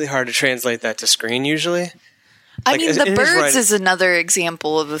really hard to translate that to screen usually. I Like, mean, it The is Birds right. is another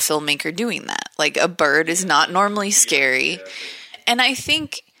example of a filmmaker doing that. Like, a bird is not normally scary. And I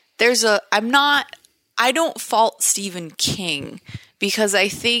think I don't fault Stephen King because I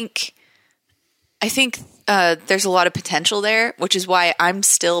think there's a lot of potential there, which is why I'm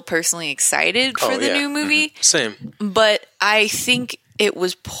still personally excited for the new movie. Same. But I think it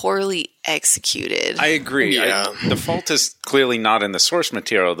was poorly executed. I agree. Yeah. The fault is clearly not in the source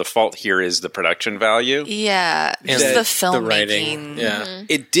material. The fault here is the production value. yeah, just And the the writing. filmmaking. Yeah.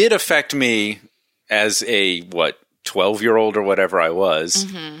 It did affect me, as a 12-year-old or whatever I was.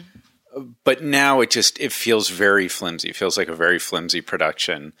 But now it feels very flimsy. It feels like a very flimsy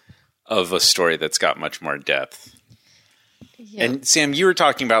production of a story that's got much more depth. Yeah. And Sam, you were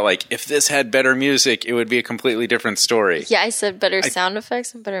talking about like if this had better music, it would be a completely different story. Yeah, I said better sound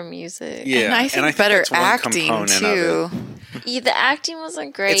effects and better music. Yeah, And I think better that's one acting component too. of it. Yeah, the acting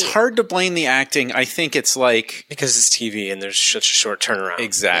wasn't great. It's hard to blame the acting. I think it's like Because it's TV and there's such a short turnaround.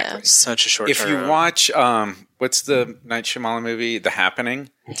 exactly. Such a short If turnaround. you watch, what's the Night Shyamalan movie, The Happening?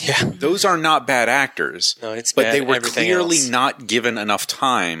 Yeah. Those are not bad actors. No, it's but bad they were everything clearly else. not given enough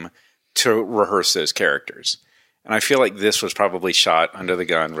time to rehearse those characters. And I feel like this was probably shot under the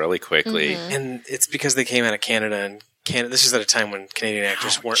gun really quickly. And it's because they came out of Canada, and this is at a time when Canadian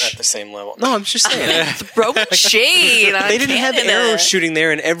actors weren't at the same level. No, I'm just saying. Throwing shade on They didn't have Canada. arrow shooting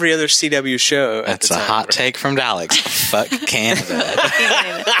there in every other CW show at That's the a time. hot take from Daleks. Fuck Canada.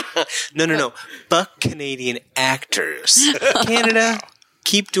 No. Fuck Canadian actors. Canada,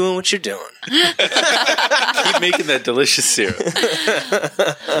 keep doing what you're doing. Keep making that delicious syrup.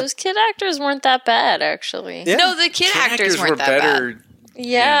 Those kid actors weren't that bad, actually. Yeah. No, the kid actors weren't that bad.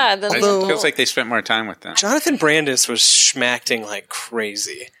 Yeah, the It little, feels like they spent more time with them. Jonathan Brandis was schmacting like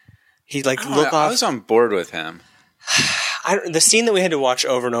crazy. He like look I off. was on board with him. The scene that we had to watch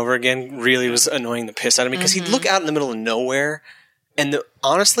over and over again really was annoying the piss out of me because he'd look out in the middle of nowhere. And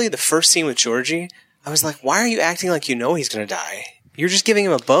honestly, the first scene with Georgie, I was like, why are you acting like you know he's going to die? You're just giving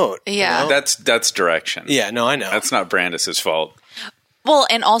him a boat. Yeah. That's direction. Yeah, no, I know. That's not Brandis's fault. Well,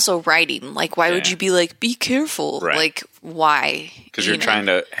 and also writing. Like, why would Yeah. you be like, be careful? Right. Like, why? Because you're You know? trying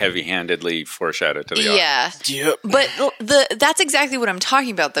to heavy-handedly foreshadow to the audience. Yeah. Yep. But that's exactly what I'm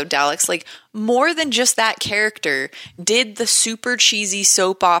talking about, though, Daleks. Like, more than just that character did the super cheesy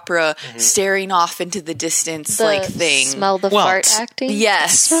soap opera staring off into the distance the like thing. smell the Well, fart acting.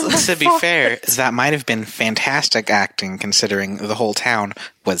 Yes. To be fair, that might have been fantastic acting considering the whole town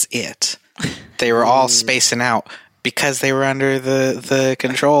was it. They were all spacing out because they were under the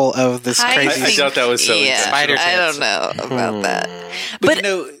control of this crazy... I doubt that was so Yeah, Spider I chance. don't know about that. But you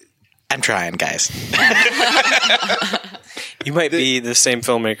know, I'm trying, guys. You might be the same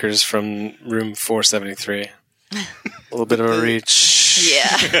filmmakers from Room 473. A little bit of a reach.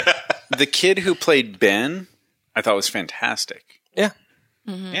 Yeah. the kid who played Ben, I thought was fantastic. Yeah.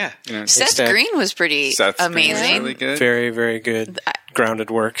 Yeah. You know, Seth Seth- Green was pretty Seth Green was amazing. really good. Very, very good. Grounded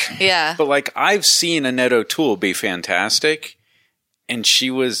work. Yeah. But like I've seen Annette O'Toole be fantastic, and she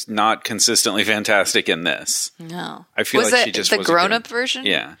was not consistently fantastic in this. No. I feel was like it she just the wasn't grown-up given- version?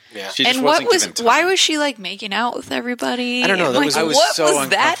 Yeah, Yeah. She just And what wasn't was given time. why was she like making out with everybody? I don't know, that Like, was- I was what so was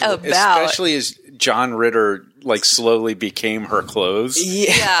that uncomfortable, about? especially as John Ritter like slowly became her clothes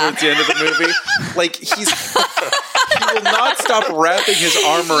Yeah. towards the end of the movie. Like he will not stop wrapping his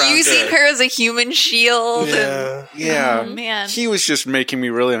arm around Using her as a human shield. And, Yeah, Oh, man. he was just making me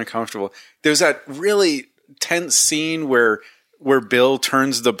really uncomfortable. There's that really tense scene where Bill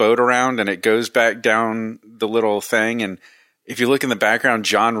turns the boat around and it goes back down the little thing, and if you look in the background,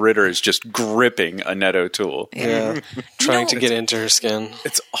 John Ritter is just gripping Annette O'Toole. Yeah. Trying to get into her skin.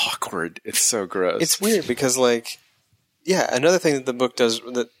 It's awkward. It's so gross. It's weird because, like, yeah, another thing that the book does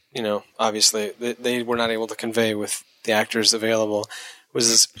that, you know, obviously they were not able to convey with the actors available was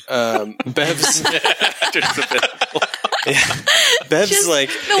this, Bev's, Bev's Just like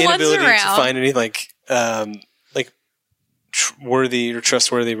the ones inability to around. find any worthy or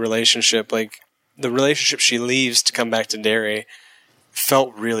trustworthy relationship. Like the relationship she leaves to come back to Derry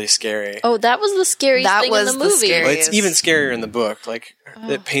felt really scary. Oh, that was the scariest That thing was in the the movie. scariest. Well, it's even scarier in the book. Like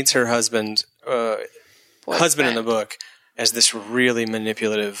it paints her husband in the book as this really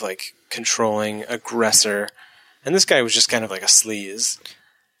manipulative, like controlling aggressor, and this guy was just kind of like a sleaze.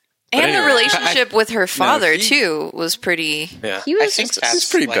 And anyway, the relationship with her father, he- too, was pretty. Yeah, He I was think just,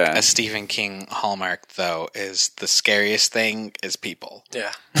 that's pretty like bad. a Stephen King hallmark, though, is the scariest thing is people.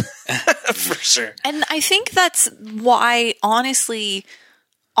 yeah, for sure. And I think that's why, honestly,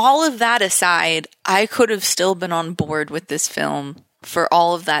 all of that aside, I could have still been on board with this film for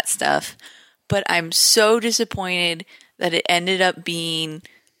all of that stuff. But I'm so disappointed that it ended up being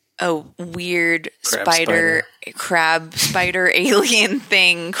a weird crab spider alien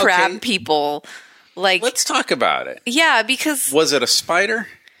thing, crab Okay. people. Like, Let's talk about it. yeah, because Was it a spider?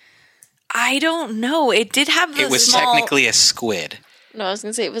 I don't know. It did have the It was small, technically a squid. no, I was going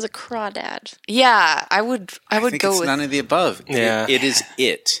to say it was a crawdad. Yeah, I would I think go it's with none of the above. Yeah. It is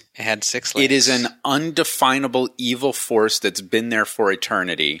it. It had 6 legs. It is an undefinable evil force that's been there for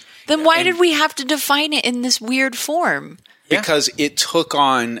eternity Then why did we have to define it in this weird form? because it took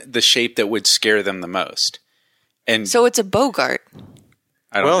on the shape that would scare them the most. And So it's a Bogart.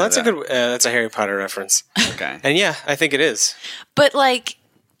 I don't Well, know that's that. a good. That's a Harry Potter reference, Okay. and yeah, I think it is. But like,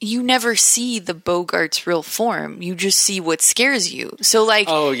 you never see the Bogart's real form. You just see what scares you. So like,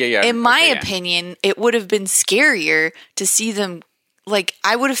 Oh, yeah. in my Okay, yeah. opinion, it would have been scarier to see them. Like,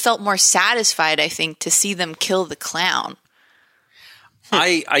 I would have felt more satisfied, I think, to see them kill the clown.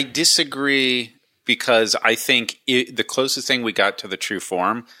 I disagree because I think the closest thing we got to the true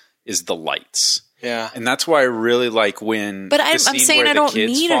form is the lights. Yeah, And that's why I really like when. But the I'm scene saying where I the don't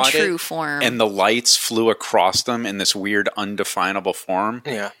kids need a fought true it, form. And the lights flew across them in this weird, undefinable form.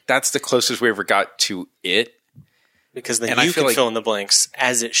 yeah, That's the closest we ever got to it. because then And I you feel can like- fill in the blanks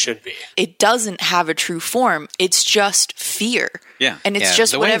as it should be. It doesn't have a true form. It's just fear. Yeah. And it's Yeah,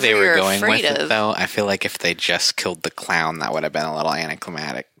 just the way whatever they were you're going afraid with it, of. though, I feel like if they just killed the clown, that would have been a little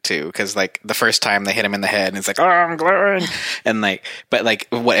anticlimactic too. Because like the first time they hit him in the head, and it's like, oh, I'm glowing, and like, but like,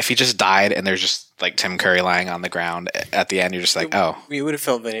 what if he just died and there's just like Tim Curry lying on the ground at the end? You're just like, oh, It would have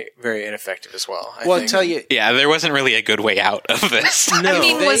felt very, very ineffective as well. I Well, I'll think. tell you, yeah, there wasn't really a good way out of this. No, I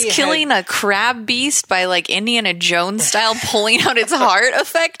mean, they was had- killing a crab beast by like Indiana Jones style pulling out its heart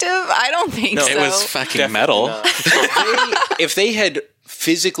effective? I don't think No, so. It was fucking definitely metal. not. if they had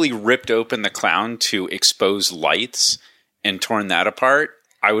physically ripped open the clown to expose lights and torn that apart,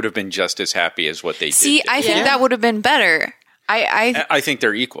 I would have been just as happy as what they See, did. I think Yeah. that would have been better. I think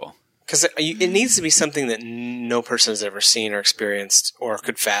they're equal. Because it needs to be something that no person has ever seen or experienced or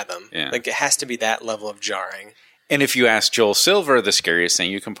could fathom. Yeah. Like, it has to be that level of jarring. And if you ask Joel Silver, the scariest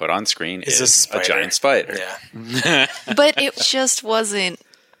thing you can put on screen Is is a spider. a giant spider. Yeah. but it just wasn't.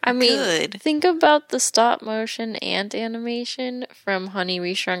 I mean, Good. think about the stop motion ant animation from Honey,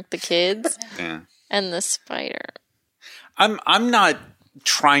 We Shrunk the Kids Yeah. and the spider. I'm not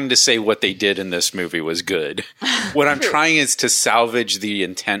trying to say what they did in this movie was good. What I'm trying is to salvage the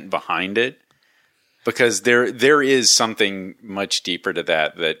intent behind it, because there is something much deeper to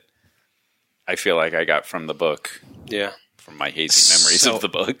that I feel like I got from the book, Yeah. from my hazy memories of the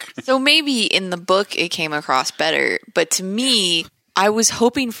book. So maybe in the book it came across better, but to me, I was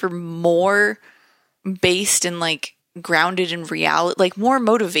hoping for more based in like grounded in reality, like more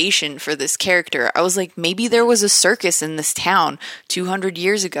motivation for this character. I was like, maybe there was a circus in this town 200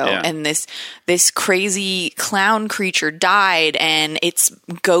 years ago, Yeah. and this crazy clown creature died, and its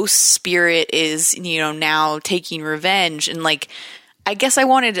ghost spirit is now taking revenge, and like, I guess I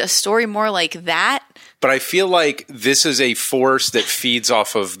wanted a story more like that. But I feel like this is a force that feeds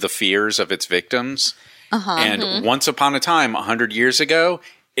off of the fears of its victims. And once upon a time, 100 years ago,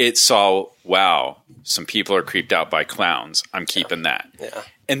 it saw, wow, some people are creeped out by clowns. I'm keeping that. Yeah.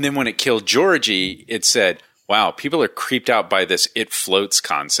 And then when it killed Georgie, it said, wow, people are creeped out by this it floats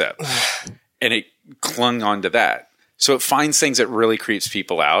concept. And it clung onto that. So it finds things that really creeps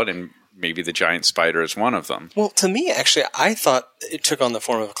people out, and maybe the giant spider is one of them. Well, to me, actually, I thought it took on the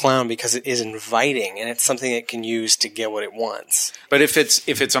form of a clown because it is inviting and it's something it can use to get what it wants. But if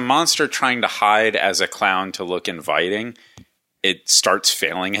it's a monster trying to hide as a clown to look inviting, it starts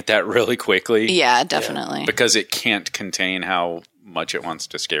failing at that really quickly. Yeah, definitely. Because it can't contain how much it wants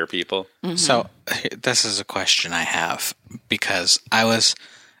to scare people. So this is a question I have, because I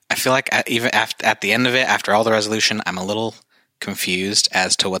feel like even at the end of it, after all the resolution, I'm a little confused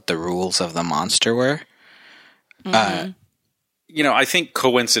as to what the rules of the monster were. I think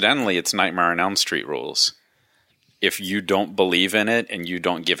coincidentally it's Nightmare on Elm Street rules. If you don't believe in it and you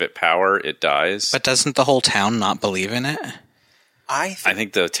don't give it power, it dies. But doesn't the whole town not believe in it? I I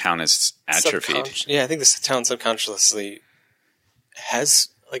think the town is atrophied. Yeah, I think this town subconsciously has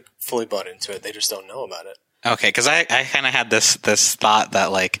like fully bought into it. They just don't know about it. Okay, because I kind of had this thought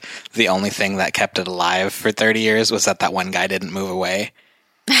that like the only thing that kept it alive for 30 years was that one guy didn't move away.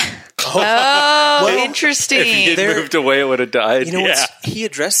 Oh, interesting. If he had moved away, it would have died. You know, he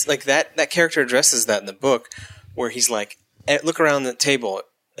addressed like that character addresses that in the book, where he's like, look around the table,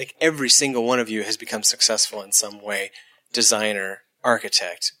 like every single one of you has become successful in some way. Designer,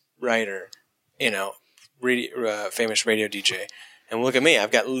 architect, writer, famous radio DJ. And look at me,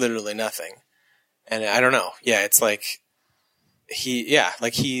 I've got literally nothing. And I don't know. Yeah, it's like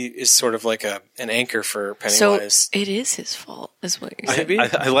he is sort of like an anchor for So Pennywise. it is his fault, is what you're saying. Maybe.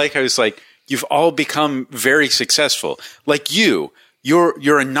 I like how it's like, you've all become very successful. Like you're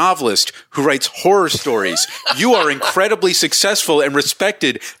a novelist who writes horror stories. You are incredibly successful and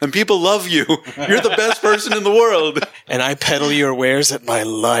respected, and people love you. You're the best person in the world. And I peddle your wares at my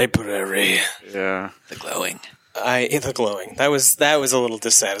library. Yeah. The glowing. The glowing. That was a little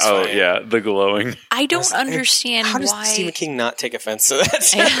dissatisfying. Oh, yeah. The glowing. I don't understand How does why. Stephen King not take offense to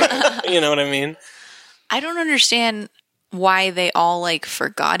that? You know what I mean? I don't understand why they all like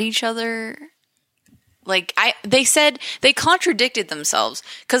forgot each other. Like they said they contradicted themselves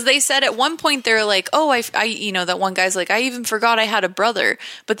because they said at one point they're like, oh, I you know, that one guy's like, I even forgot I had a brother.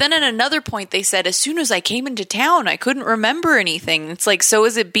 But then at another point they said, as soon as I came into town, I couldn't remember anything. It's like, so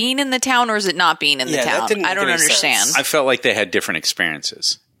is it being in the town or is it not being in the Yeah, that town? didn't I don't make any understand. sense. I felt like they had different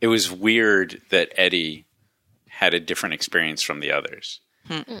experiences. It was weird that Eddie had a different experience from the others.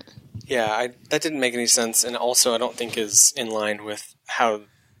 Yeah, that didn't make any sense, and also I don't think is in line with how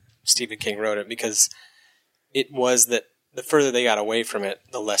Stephen King wrote it, because it was that the further they got away from it,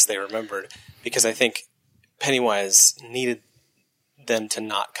 the less they remembered, because I think Pennywise needed them to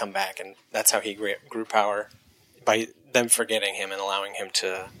not come back, and that's how he grew power, by them forgetting him and allowing him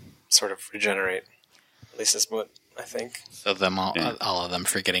to sort of regenerate. At least that's what I think. So all of them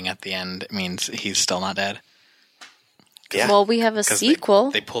forgetting at the end means he's still not dead. Yeah. Well, we have a 'Cause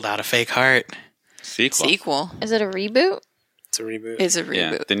sequel. They pulled out a fake heart. Sequel Is it a reboot? It's a reboot. is a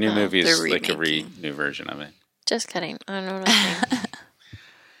Yeah, reboot. the new movie is they're like a remaking. new version of it. Just kidding. I don't know what I'm saying.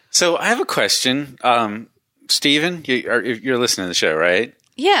 So I have a question. Steven, you're listening to the show, right?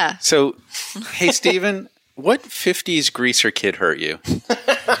 Yeah. So, hey, Steven, what 50s greaser kid hurt you?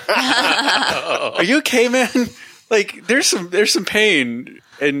 Are you okay, man? Like, there's some pain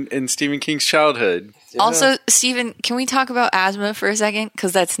in Stephen King's childhood. Also, Stephen, can we talk about asthma for a second?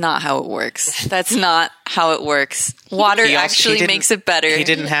 Because that's not how it works. That's not how it works. Water He actually didn't- makes it better. He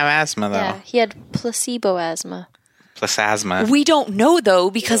didn't have asthma though. Yeah, he had placebo asthma. Plus asthma. We don't know though,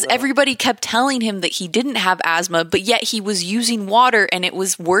 because everybody kept telling him that he didn't have asthma, but yet he was using water and it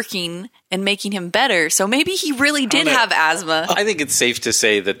was working and making him better. So maybe he really did have asthma. I think it's safe to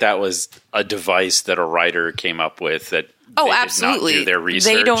say that was a device that a writer came up with that Oh, they absolutely. did not do their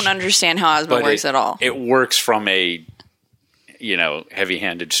research. They don't understand how asthma but works at all. It works from a,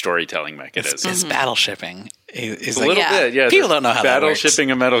 heavy-handed storytelling mechanism. It's battle shipping. He's A like, little Yeah. bit, yeah. People don't know how that battle works. shipping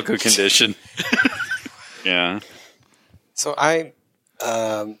a medical condition. Yeah. So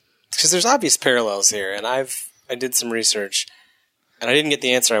because there's obvious parallels here, and I did some research, and I didn't get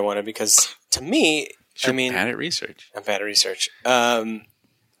the answer I wanted because to me, Bad at research. I'm bad at research.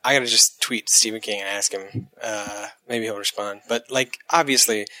 I gotta just tweet Stephen King and ask him. Maybe he'll respond. But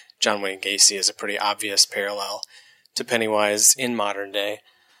obviously, John Wayne Gacy is a pretty obvious parallel to Pennywise in modern day.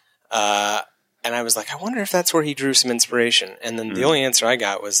 And I was like, I wonder if that's where he drew some inspiration. And then the only answer I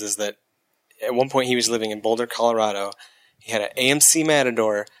got is that at one point he was living in Boulder, Colorado. He had an AMC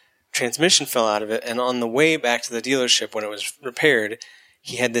Matador. Transmission fell out of it, and on the way back to the dealership when it was repaired,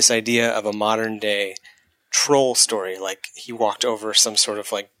 he had this idea of a modern day troll story. Like he walked over some sort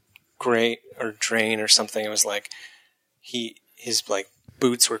of grate or drain or something. It was like his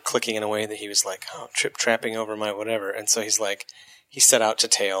boots were clicking in a way that he was like, oh, trapping over my whatever. And so he set out to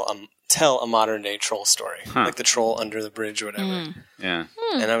tell a modern day troll story, like the troll under the bridge or whatever. Yeah.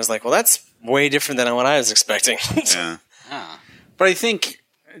 And I was like, well, that's way different than what I was expecting. Yeah. But I think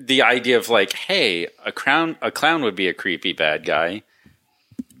the idea of hey, a clown would be a creepy bad guy.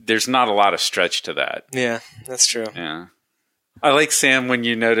 There's not a lot of stretch to that. Yeah, that's true. Yeah. I like, Sam, when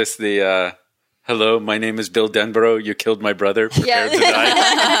you notice the hello, my name is Bill Denborough. You killed my brother. Prepare to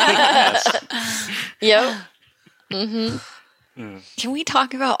die. Yep. Can we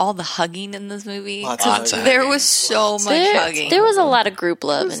talk about all the hugging in this movie? Lots 'Cause of there hugging. was so much hugging. There was a lot of group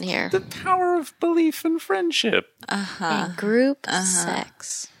love in here. The power of belief and friendship. And group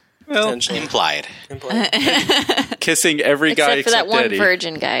sex. Well, Potentially. implied. kissing every guy Except for that except one Eddie.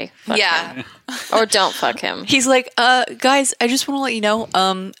 virgin guy. Fuck Yeah. him. Or don't fuck him. He's like, guys, I just want to let you know,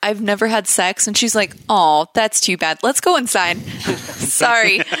 I've never had sex. And she's like, oh, that's too bad. Let's go inside.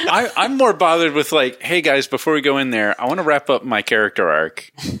 Sorry. I'm more bothered with hey guys, before we go in there, I want to wrap up my character arc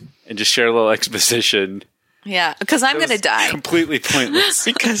and just share a little exposition. Yeah, because I'm going to die. Completely pointless.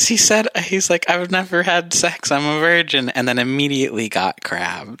 Because he's like, I've never had sex. I'm a virgin. And then immediately got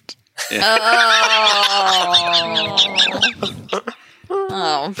crabbed.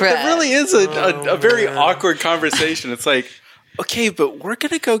 Oh, Brett. It really is a very awkward conversation. It's like, okay, but we're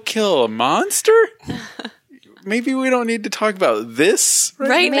going to go kill a monster? Maybe we don't need to talk about this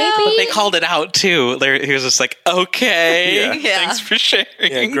Right Maybe. now? But they called it out too. He was just like, okay, Yeah. Yeah. thanks for sharing.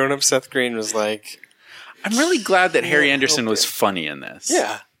 Yeah, grown up Seth Green was like, I'm really glad that Harry Anderson was funny in this.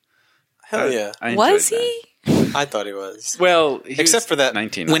 yeah. Hell yeah. I enjoyed Was that. he? I thought he was. Well, Except for that-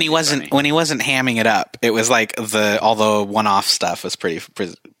 19 when he wasn't hamming it up, it was like all the one-off stuff was pretty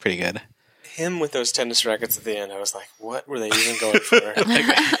good. Him with those tennis rackets at the end, I was like, what were they even going for?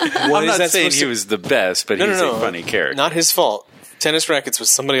 I'm not saying he was the best, but he's a funny character. Not his fault. Tennis rackets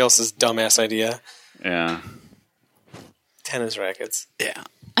was somebody else's dumbass idea. Yeah. Tennis rackets. Yeah.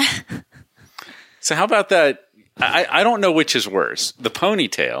 So how about that? I don't know which is worse, the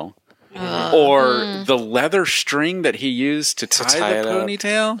ponytail or the leather string that he used to tie tie the it up.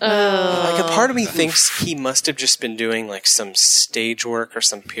 ponytail. Like a part of me thinks he must have just been doing like some stage work or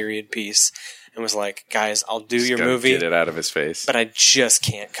some period piece and was like, guys, I'll do your Gotta movie, Get it out of his face. but I just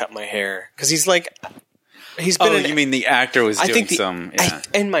can't cut my hair. Because he's like, he's been Oh, an- you mean the actor was I doing think some? Yeah.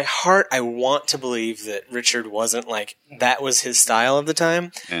 in my heart, I want to believe that Richard wasn't like, that was his style of the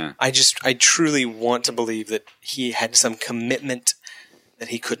time. Yeah. I truly want to believe that he had some commitment that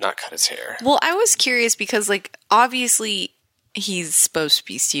he could not cut his hair. Well, I was curious because, like, obviously he's supposed to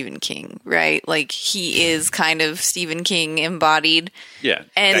be Stephen King, right? Like, he is kind of Stephen King embodied. Yeah,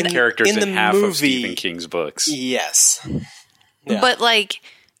 And that character's in in, the half movie- of Stephen King's books. Yes. Yeah. But, like,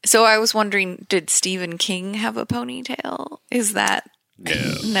 so I was wondering, did Stephen King have a ponytail? Is that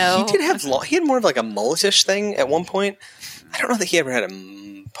no? He did have he had more of like a mulletish thing at one point. I don't know that he ever had a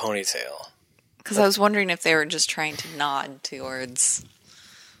ponytail. Because I was wondering if they were just trying to nod towards,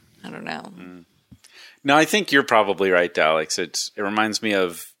 I don't know. No, I think you're probably right, Alex. It reminds me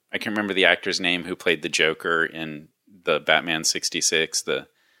of, I can't remember the actor's name who played the Joker in the Batman 66, the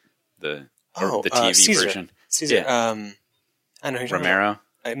TV Caesar. version. Caesar. Yeah. I know who you're talking about. Romero.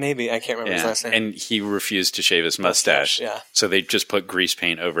 Maybe I can't remember his Yeah, last name. and he refused to shave his mustache. Yeah. So they just put grease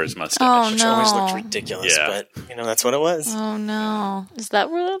paint over his mustache. Oh, Which no. always looked ridiculous, Yeah. but that's what it was. Oh, no. Is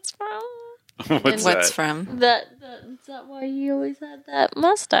that where that's from? What's What's that? from? Is that why he always had that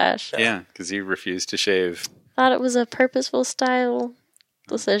mustache? Yeah, because he refused to shave. Thought it was a purposeful style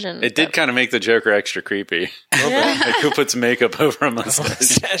decision. It did kind of make the Joker extra creepy. Yeah. Like, who puts makeup over a mustache?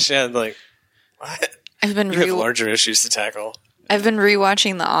 Mustache, yeah, like what? I've been You have larger issues to tackle. I've been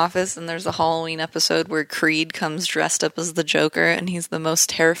rewatching The Office, and there's a Halloween episode where Creed comes dressed up as the Joker, and he's the most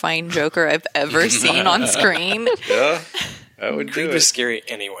terrifying Joker I've ever seen on screen. Yeah, that would Creed do was it. scary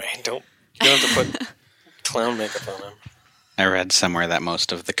anyway. You don't have to put clown makeup on him. I read somewhere that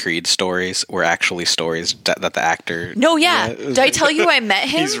most of the Creed stories were actually stories that the actor. No, yeah. Did I tell you I met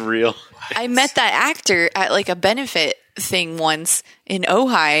him? He's real. I met that actor at like a benefit thing once in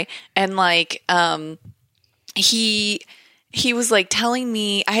Ojai, and like he was like telling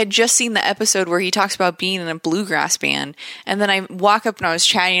me, I had just seen the episode where he talks about being in a bluegrass band, and then I walk up and I was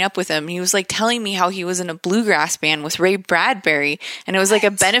chatting up with him, and he was like telling me how he was in a bluegrass band with Ray Bradbury, and it was like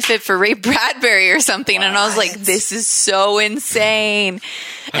a benefit for Ray Bradbury or something, and I was like, this is so insane.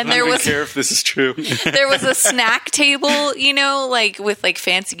 And I there don't was care if this is true. there was a snack table, like with like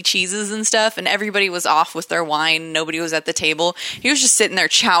fancy cheeses and stuff, and everybody was off with their wine. Nobody was at the table. He was just sitting there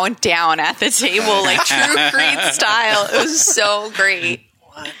chowing down at the table, like true Creed style. It was so great.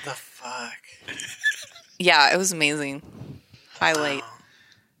 What the fuck? Yeah, it was amazing. Highlight.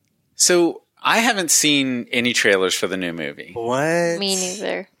 So I haven't seen any trailers for the new movie, What? Me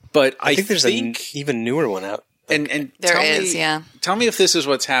neither. but I think there's an even newer one out. and There tell is, me, yeah. Tell me if this is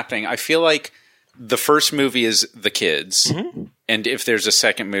what's happening. I feel like the first movie is the kids, and if there's a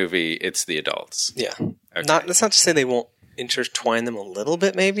second movie, it's the adults. Yeah. Okay. That's not to say they won't intertwine them a little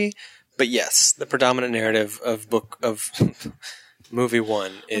bit, maybe. But yes, the predominant narrative of movie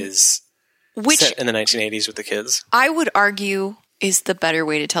one is Which set in the 1980s with the kids. I would argue is the better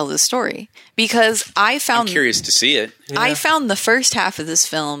way to tell this story, because I I'm found curious to see it I found the first half of this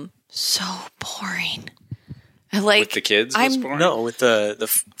film so boring. Like with the kids. Was I'm born? No, with the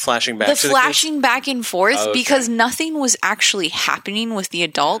flashing back. the to flashing back and forth, Oh, okay. because nothing was actually happening with the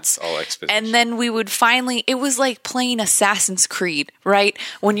adults. all exposition. And then we would finally, it was like playing Assassin's Creed, right?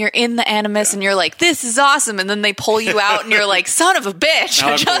 When you're in the Animus and you're like, this is awesome. And then they pull you out and you're like, son of a bitch. Now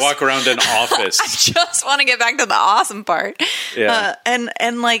I have to walk around an office. I just want to get back to the awesome part. Yeah.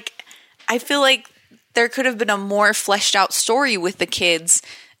 And like, I feel like there could have been a more fleshed out story with the kids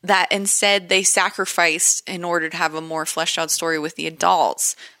that instead they sacrificed in order to have a more fleshed out story with the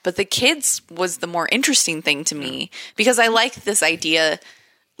adults. But the kids was the more interesting thing to me, because I like this idea.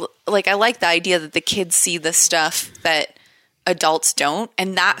 Like, I like the idea that the kids see the stuff that adults don't.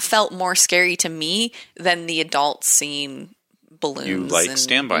 And that felt more scary to me than the adults seeing balloons. You like and-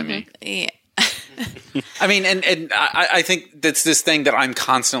 Stand By Me. Yeah. I mean, and I think that's this thing that I'm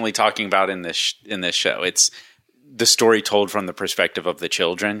constantly talking about in this show. It's the story told from the perspective of the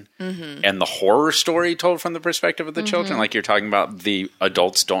children, and the horror story told from the perspective of the children. Like you're talking about, the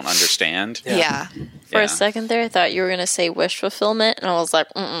adults don't understand. Yeah. For Yeah. a second there, I thought you were going to say wish fulfillment, and I was like,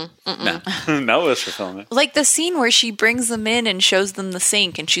 No wish fulfillment. Like the scene where she brings them in and shows them the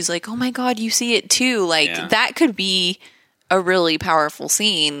sink, and she's like, oh my God, you see it too. Like, Yeah. that could be a really powerful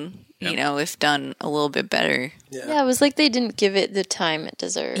scene, Yep. if done a little bit better. yeah, it was like they didn't give it the time it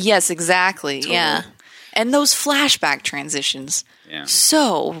deserved. Yes, exactly. Yeah. And those flashback transitions, Yeah.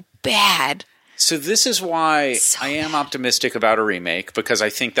 so bad. So this is why I am optimistic about a remake, because I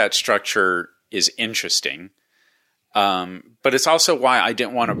think that structure is interesting. But it's also why I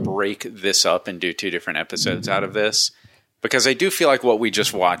didn't want to break this up and do 2 different episodes out of this, because I do feel like what we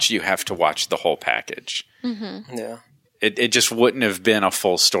just watched, you have to watch the whole package. Mm-hmm. Yeah. It just wouldn't have been a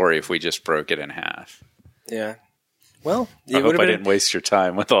full story if we just broke it in half. Yeah. Well, I hope I didn't waste your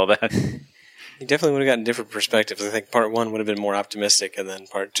time with all that. You definitely would have gotten different perspectives. I think part 1 would have been more optimistic, and then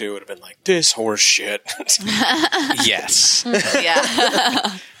part 2 would have been like, this horse shit. Yes.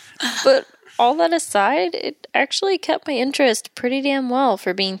 Yeah. But all that aside, it actually kept my interest pretty damn well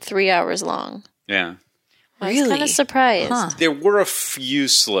for being 3 hours long. Yeah. I was kind Really? of surprised. Huh. There were a few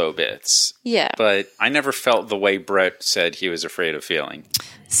slow bits, Yeah. but I never felt the way Brett said he was afraid of feeling.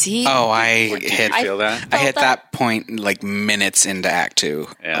 See? Oh, I Did you hit. feel that? I hit felt that point like minutes into Act 2.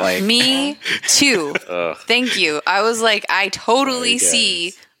 Yeah. Like, Me too. Thank you. I was like, I totally you guys.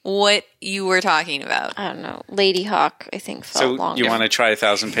 see what you were talking about. I don't know. Lady Hawk, I think, felt So longer. you want to try a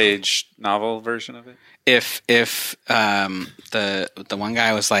 1,000-page novel version of it? if the one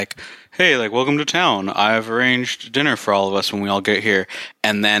guy was like, "Hey, like, welcome to town. I've arranged dinner for all of us when we all get here,"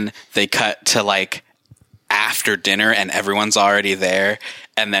 and then they cut to like after dinner and everyone's already there,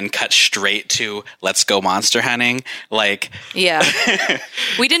 and then cut straight to let's go monster hunting. Like, Yeah.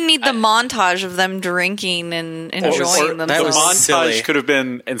 We didn't need the montage of them drinking and enjoying that The was themselves. silly. montage could have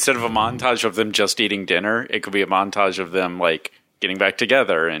been, instead of a montage of them just eating dinner, it could be a montage of them like getting back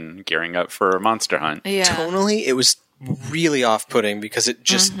together and gearing up for a monster hunt. Yeah. Tonally, it was really off-putting because it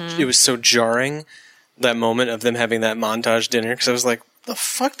just it was so jarring, that moment of them having that montage dinner, because I was like, the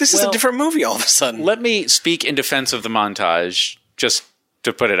fuck, this is a Well, different movie all of a sudden. Let me speak in defense of the montage, just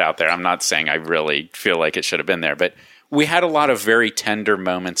to put it out there. I'm not saying I really feel like it should have been there, but we had a lot of very tender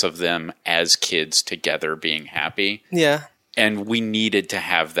moments of them as kids together being happy, Yeah. and we needed to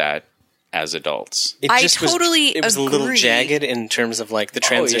have that as adults. It I just totally it was a little agree. jagged in terms of like the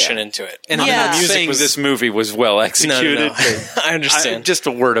transition yeah. into it. And I'm Yeah. not the saying music was this movie was well no, executed. no. I understand. Just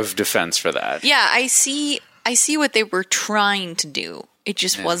a word of defense for that. Yeah, I see what they were trying to do. It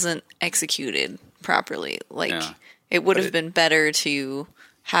just wasn't executed properly. Like Yeah. it would have been better to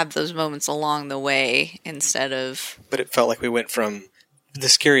have those moments along the way instead of But it felt like we went from the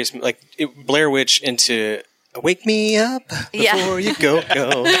scariest, Blair Witch into "Wake Me Up Yeah. Before You Go."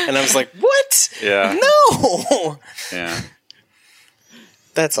 And I was like, what? Yeah. No! Yeah.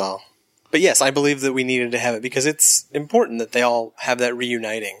 That's all. But yes, I believe that we needed to have it because it's important that they all have that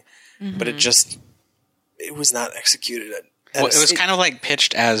reuniting. But it was not executed at well, it was kind of like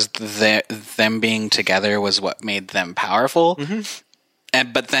pitched as them being together was what made them powerful,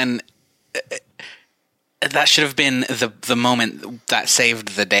 but then that should have been the moment that saved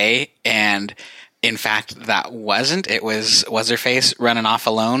the day, and in fact, that wasn't. It was what's her face running off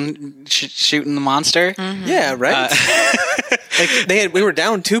alone, shooting the monster. Yeah, right. Like we were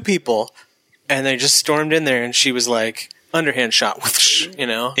down 2 people, and they just stormed in there, and she was like underhand shot, you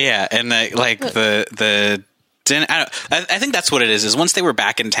know. Yeah, and the I think that's what it is once they were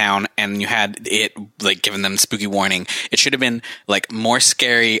back in town and you had it like giving them spooky warning, it should have been like more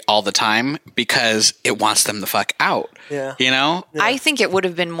scary all the time because it wants them the fuck out. Yeah. You know? I think it would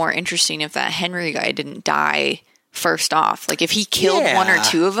have been more interesting if that Henry guy didn't die first off. Like if he killed Yeah. 1 or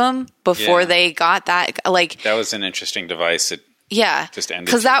 2 of them before Yeah. they got that, like That was an interesting device. yeah, Just ended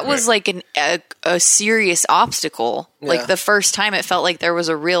because too that was quick. like a serious obstacle. Yeah. Like the first time, it felt like there was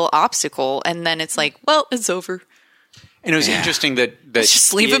a real obstacle, and then it's like, well, it's over. And it was interesting that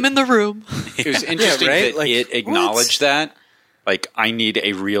Just leave him in the room. It was interesting right? that Like, it acknowledged that. Like, I need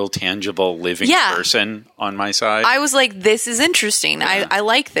a real, tangible, living Yeah. person on my side. I was like, this is interesting. I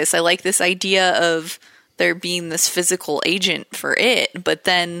like this. I like this idea of there being this physical agent for it, but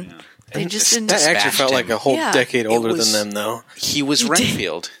then they just didn't. That actually Dispatched felt like him. a whole Yeah. decade older was- than them, though. he was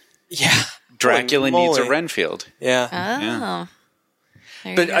Renfield. Yeah. Dracula Holy needs a moly. Renfield. Yeah. Oh.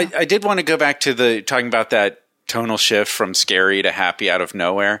 There But you go. I did want to go back to talking about that tonal shift from scary to happy out of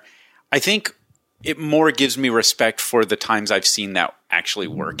nowhere. I think it more gives me respect for the times I've seen that actually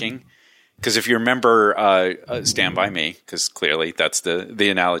working. Because if you remember Stand By Me, because clearly that's the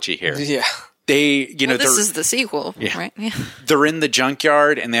analogy here. Yeah. They, Well, this they're- is the sequel, right? Yeah. they're in the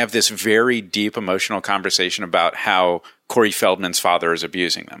junkyard and they have this very deep emotional conversation about how Corey Feldman's father is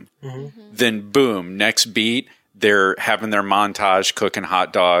abusing them. Then boom, next beat, they're having their montage cooking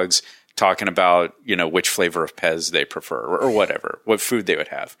hot dogs, talking about, which flavor of Pez they prefer or whatever, what food they would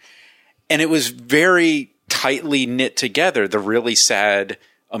have. And it was very tightly knit together, the really sad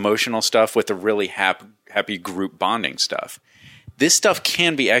emotional stuff with the really happy group bonding stuff. This stuff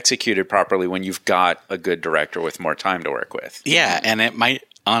can be executed properly when you've got a good director with more time to work with. Yeah, and it might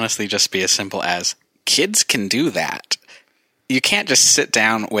honestly just be as simple as kids can do that. You can't just sit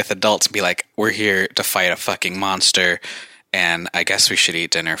down with adults and be like, we're here to fight a fucking monster, and I guess we should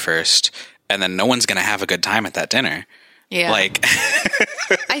eat dinner first. And then no one's going to have a good time at that dinner. Yeah. Like,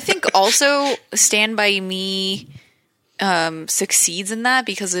 I think also Stand By Me succeeds in that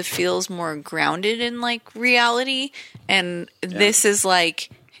because it feels more grounded in like reality. And this is like,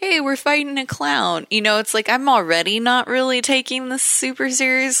 hey, we're fighting a clown. You know, it's like I'm already not really taking this super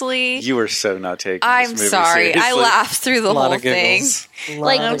seriously. You were so not taking I'm this movie sorry. I seriously. laughed through the A lot whole of thing. giggles.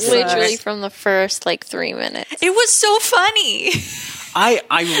 Like I'm literally sorry. from the first like 3 minutes. It was so funny.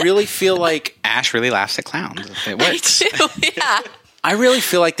 I really feel like Ash really laughs at clowns. It works. Yeah. I really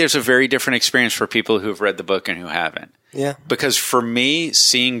feel like there's a very different experience for people who've read the book and who haven't. Yeah. Because for me,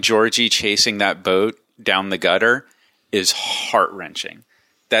 seeing Georgie chasing that boat down the gutter is heart-wrenching.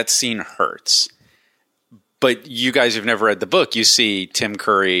 That scene hurts. But you guys have never read the book. You see Tim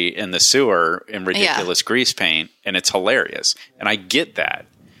Curry in the sewer in ridiculous grease paint, and it's hilarious. And I get that.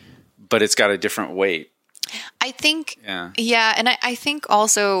 But it's got a different weight. I think, Yeah. and I think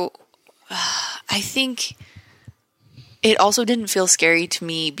also, I think it also didn't feel scary to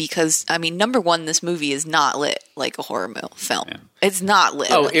me because, I mean, number one, this movie is not lit like a horror film. Yeah. It's not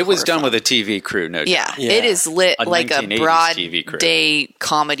lit. Oh, like it a was horror done film. with a TV crew, no doubt. Yeah, Yeah. it is lit A like a 1980s broad TV crew. day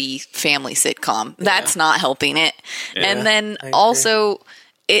comedy family sitcom. That's not helping it. Yeah. And then I agree. also,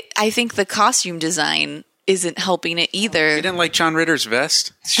 I think the costume design isn't helping it either. You didn't like John Ritter's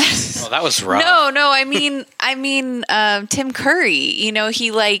vest? Oh, that was rough. No, I mean, Tim Curry. You know,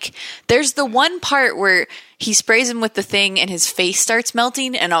 he like. There's the one part where he sprays him with the thing and his face starts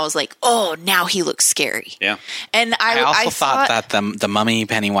melting, and I was like, oh, now he looks scary. Yeah. And I also thought that the mummy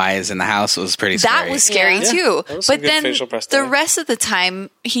Pennywise in the house was pretty scary. that was scary Yeah. too. That was some But good then facial press the there. rest of the time,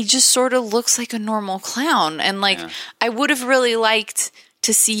 he just sort of looks like a normal clown, and like I would have really liked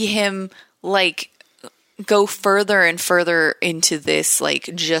to see him like go further and further into this like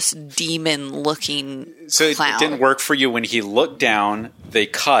just demon looking So it clown. didn't work for you when he looked down, they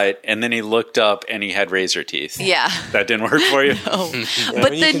cut, and then he looked up and he had razor teeth. Yeah. That didn't work for you? Yeah, But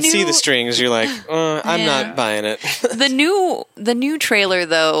when you the can see new- the strings, you're like, I'm Yeah. not buying it. The new trailer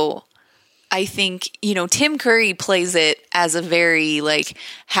though, I think, you know, Tim Curry plays it as a very like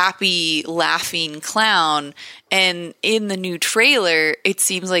happy, laughing clown, and in the new trailer, it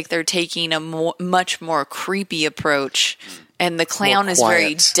seems like they're taking a much more creepy approach, and the clown is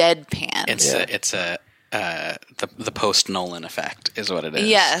very quiet. deadpan. It's the post Nolan effect is what it is.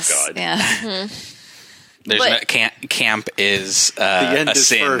 Yes, God. yeah. There's But- no, camp is The end a is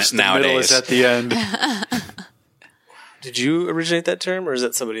sin first, nowadays. the middle is at the end. Did you originate that term, or is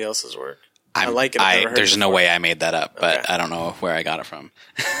that somebody else's work? I like it. I've never heard There's it no before. way I made that up, but Okay. I don't know where I got it from.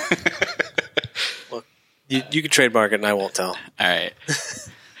 You could trademark it, and I won't tell. All right.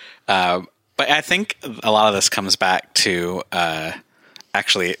 But I think a lot of this comes back to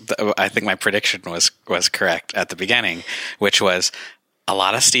actually. I think my prediction was correct at the beginning, which was a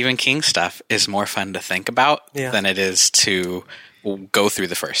lot of Stephen King stuff is more fun to think about than it is to go through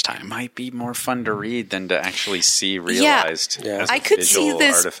the first time. Might be more fun to read than to actually see realized Yeah. as a I could see visual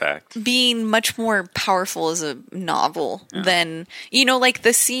this artifact. being much more powerful as a novel than, you know, like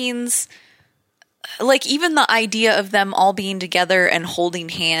the scenes, like even the idea of them all being together and holding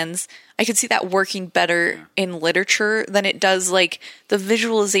hands. I could see that working better in literature than it does like the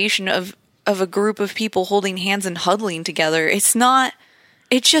visualization of a group of people holding hands and huddling together. It's not,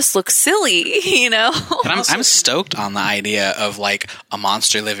 it just looks silly, you know? And I'm stoked on the idea of like a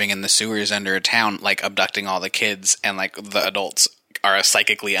monster living in the sewers under a town, like abducting all the kids, and like the adults are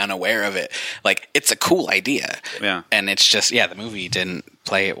psychically unaware of it. Like it's a cool idea. Yeah. And it's just, the movie didn't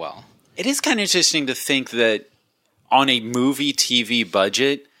play it well. It is kind of interesting to think that on a movie TV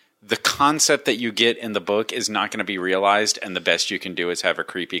budget, the concept that you get in the book is not going to be realized, and the best you can do is have a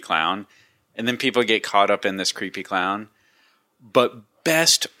creepy clown. And then people get caught up in this creepy clown. But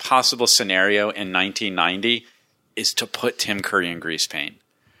best possible scenario in 1990 is to put Tim Curry in grease paint.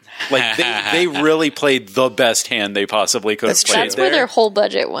 Like they really played the best hand they possibly could have That's played. true. That's where their whole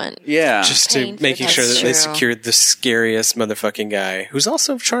budget went. Yeah. Just to Paying for making that. sure that they That's true. secured the scariest motherfucking guy, who's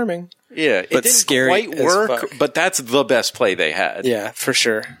also charming. Yeah. It but didn't scary quite as work, fuck. but that's the best play they had. Yeah, for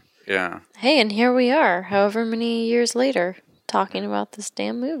sure. Yeah. Hey, and here we are, however many years later, talking about this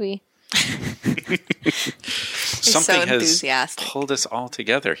damn movie. Something so has enthusiastic. pulled us all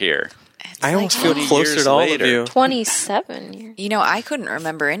together here. I almost feel 20 closer years to all later. of you. 27 years. You know, I couldn't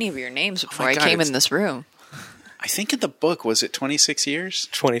remember any of your names before I God, came it's- in this room. I think in the book, was it 26 years?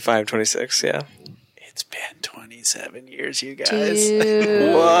 25, 26, yeah. It's been 27 years, you guys.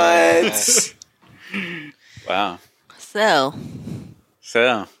 Dude. What? Wow. So,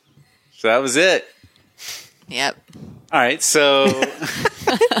 So that was it. Yep. All right, so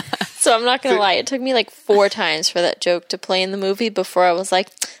So I'm not gonna lie, it took me like 4 times for that joke to play in the movie before I was like,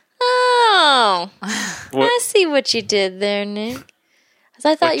 oh, I see what you did there, Nick. Because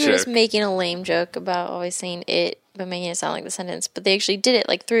I thought What you were just joke? making a lame joke about always saying it, but making it sound like the sentence. But they actually did it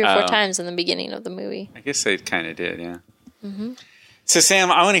like 3 or 4 times in the beginning of the movie. I guess they kind of did, yeah. So,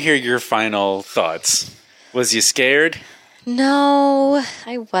 Sam, I want to hear your final thoughts. Was you scared? No,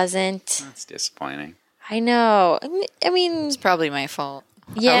 I wasn't. That's disappointing. I know. I mean, It's probably my fault.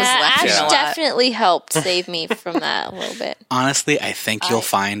 yeah, I was laughing Ash a lot. definitely helped save me from that a little bit. Honestly, I think you'll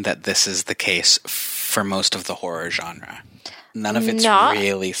find that this is the case for most of the horror genre. None of it's Not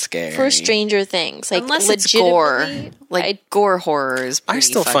really scary. For Stranger Things, like Unless it's gore. legitimately, Like, gore horror is I pretty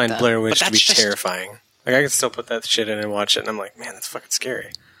still fucked find up. Blair Witch But to be that's just- terrifying. Like, I can still put that shit in and watch it, and I'm like, man, that's fucking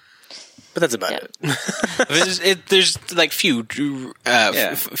scary. But that's about Yeah. it. There's like few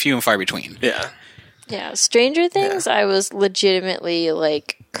and far between. Yeah. Yeah, Stranger Things, I was legitimately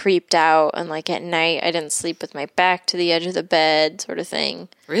like creeped out, and like at night I didn't sleep with my back to the edge of the bed, sort of thing.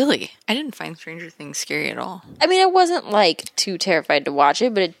 Really? I didn't find Stranger Things scary at all. I mean, I wasn't like too terrified to watch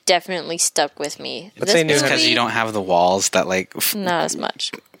it, but it definitely stuck with me. But they knew It's because you don't have the walls that like not as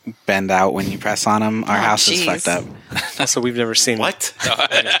much. bend out when you press on them. Our house is jeez. fucked up. Also, we've never seen What?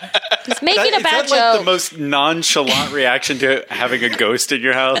 He's making a Is bad that like the joke. most nonchalant reaction to having a ghost in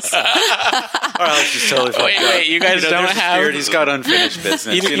your house? Our house is totally fucked up. wait, you guys don't there's a have- spirit, he's got unfinished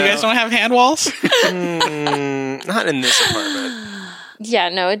business. You, You, you know? guys don't have hand walls? Not in this apartment. Yeah,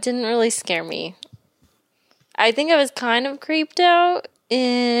 no, it didn't really scare me. I think I was kind of creeped out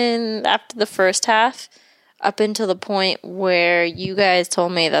in after the first half, up until the point where you guys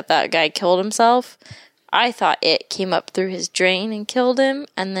told me that guy killed himself. I thought it came up through his drain and killed him,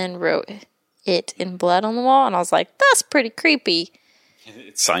 and then wrote it in blood on the wall, and I was like, that's pretty creepy.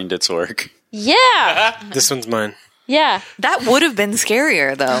 It signed its work. Yeah, This one's mine. yeah, That would have been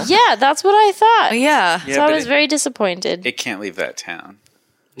scarier, though. yeah, that's what I thought. Yeah. Yeah, So I but was very disappointed. It can't leave that town.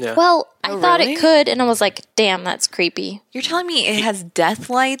 Yeah. Well, I thought really? it could, and I was like, damn, that's creepy. You're telling me it has death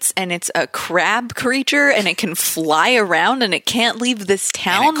lights and it's a crab creature and it can fly around and it can't leave this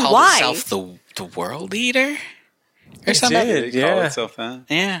town? And it called Why? itself the World Eater? Or It something? did, It called yeah. itself that.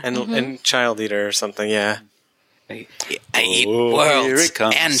 Yeah. And Child Eater or something, yeah. I eat Oh, worlds here it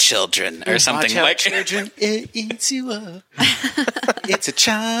comes. and children or something Watch out, like children, it eats you up. It's a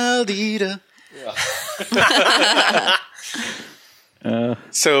child eater.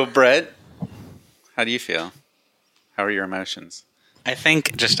 So, Brett, how do you feel? How are your emotions? I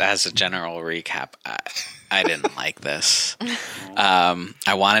think just as a general recap, I didn't like this.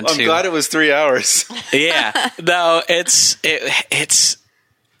 I wanted I'm to. glad it was 3 hours. Yeah, no, it's.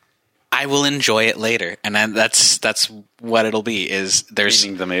 I will enjoy it later, and then that's what it'll be. Is there's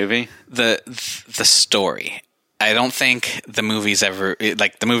Meaning the movie? the story. I don't think the movie's ever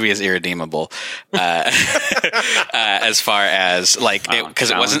like the movie is irredeemable as far as like because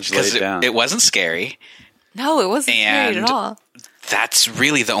challenge it wasn't scary. No, it wasn't scary And- at all. That's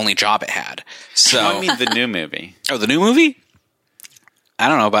really the only job it had. So I mean the new movie. oh, the new movie. I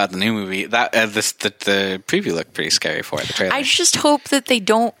don't know about the new movie. That the preview looked pretty scary for it. The trailer. I just hope that they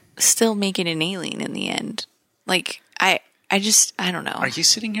don't still make it an alien in the end. Like, I don't know. Are you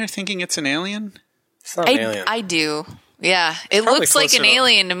sitting here thinking it's an alien? It's not an alien. I do. Yeah. It probably looks like closer an to-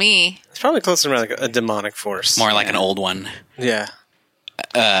 alien to me. It's probably closer to like a demonic force. More like an old one. Yeah.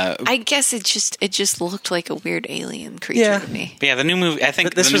 I guess it just looked like a weird alien creature Yeah. to me. But yeah, the new movie. I think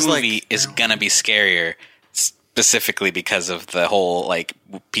But this the new was like- movie is gonna be scarier, specifically because of the whole like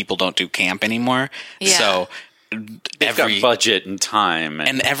people don't do camp anymore. Yeah. So They've got budget and time.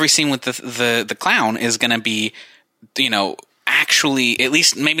 and every scene with the clown is gonna be, actually at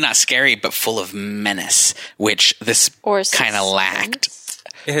least maybe not scary, but full of menace, which this Or kind of lacked.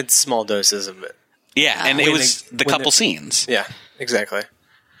 It had small doses of it. Yeah, and it When was they- the when couple they- scenes. Yeah, exactly.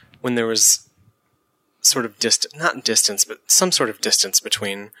 When there was sort of not distance, but some sort of distance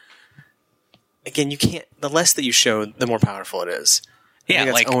between. Again, you can't. The less that you show, the more powerful it is. I Yeah, think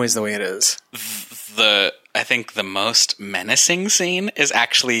that's like always the way it is. I think the most menacing scene is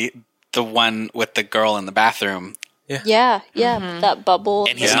actually the one with the girl in the bathroom, Yeah, that bubble.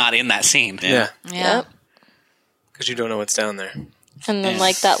 and he's not in that scene. Yeah, Yeah. Yep. because you don't know what's down there. And then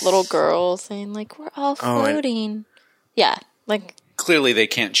like that little girl saying like we're all Oh, and- floating. Yeah, like clearly they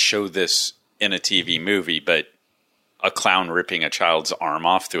can't show this in a TV movie, but a clown ripping a child's arm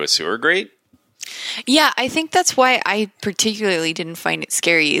off through a sewer grate? Yeah, I think that's why I particularly didn't find it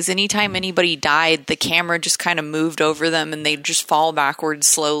scary. Is anytime anybody died, the camera just kind of moved over them and they'd just fall backwards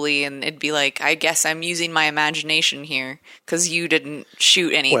slowly, and it'd be like, I guess I'm using my imagination here because you didn't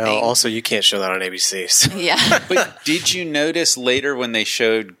shoot anything. Well, also you can't show that on ABC. So. Yeah. But did you notice later when they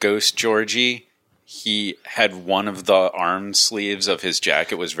showed Ghost Georgie, he had one of the arm sleeves of his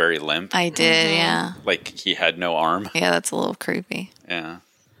jacket was very limp, I did, yeah. like he had no arm. Yeah, that's a little creepy. Yeah.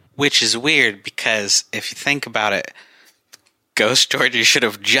 Which is weird because if you think about it, Ghost Georgie should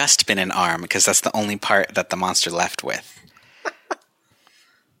have just been an arm because that's the only part that the monster left with.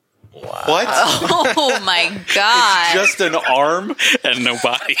 What? Oh my god. Just an arm? And no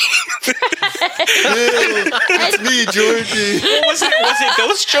body. It's me, Georgie. Was it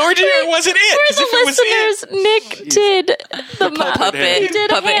Ghost Georgie or was it it? For the listeners, Nick did the puppet. He did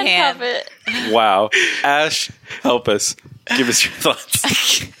Puppet a hand hand. puppet. Wow. Ash, help us. Give us your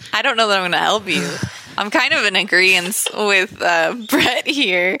thoughts. I don't know that I'm going to help you. I'm kind of in agreement with Brett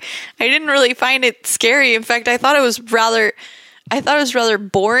here. I didn't really find it scary. In fact, I thought it was rather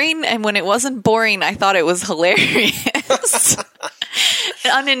boring, and when it wasn't boring, I thought it was hilarious.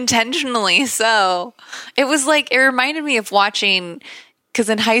 Unintentionally so. It was like, it reminded me of watching, because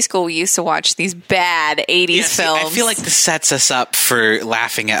in high school we used to watch these bad 80s films. I feel like this sets us up for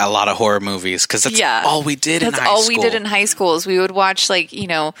laughing at a lot of horror movies because that's all we did in high school. That's all we did in high school is we would watch, like, you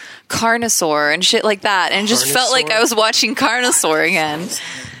know, Carnosaur and shit like that, and it just felt like I was watching Carnosaur again.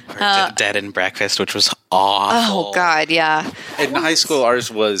 Or Dead and Breakfast, which was awful. Oh god, yeah. In high school, ours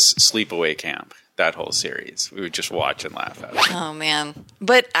was Sleepaway Camp, that whole series. We would just watch and laugh at it. Oh man.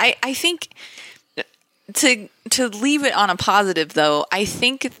 But I think to leave it on a positive though, I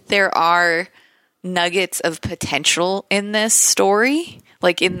think there are nuggets of potential in this story,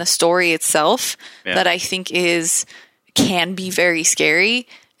 like in the story itself, that I think can be very scary.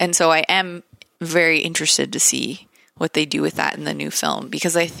 And so I am very interested to see what they do with that in the new film,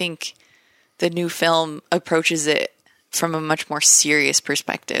 because I think the new film approaches it from a much more serious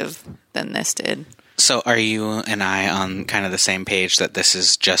perspective than this did. So are you and I on kind of the same page that this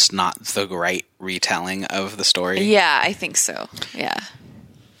is just not the right retelling of the story? Yeah, I think so. Yeah.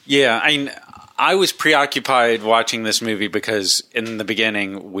 Yeah, I was preoccupied watching this movie because in the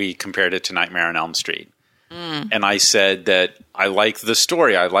beginning we compared it to Nightmare on Elm Street. And I said that I like the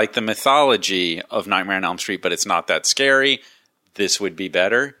story. I like the mythology of Nightmare on Elm Street, but it's not that scary. This would be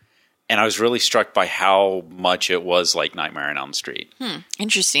better. And I was really struck by how much it was like Nightmare on Elm Street.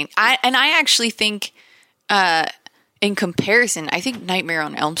 Interesting. I actually think, in comparison, I think Nightmare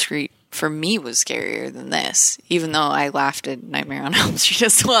on Elm Street for me was scarier than this, even though I laughed at Nightmare on Elm Street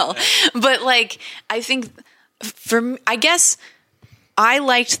as well. But like, I think I guess I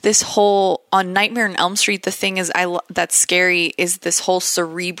liked this whole on Nightmare on Elm Street. The thing is, that's scary is this whole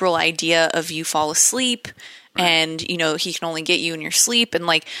cerebral idea of you fall asleep. And, you know, he can only get you in your sleep. And,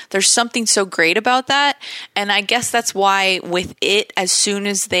 like, there's something so great about that. And I guess that's why with it, as soon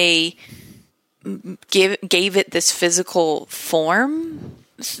as they gave it this physical form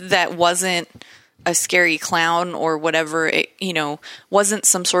that wasn't a scary clown or whatever, it, you know, wasn't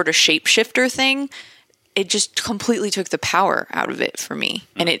some sort of shapeshifter thing, it just completely took the power out of it for me.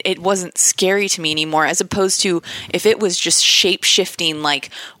 And it wasn't scary to me anymore, as opposed to if it was just shape-shifting, like,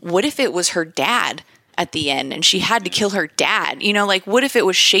 what if it was her dad at the end and she had to kill her dad? You know, like, what if it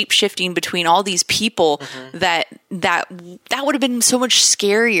was shape-shifting between all these people? That would have been so much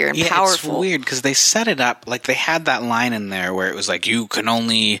scarier and powerful. It's weird because they set it up like they had that line in there where it was like, you can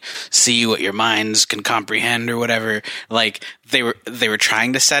only see what your minds can comprehend or whatever. Like they were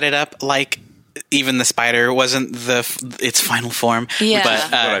trying to set it up like even the spider wasn't its final form. Yeah. But,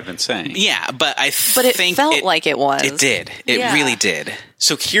 What I've been saying. Yeah, but I But it think felt like it was. It did. It Yeah. really did.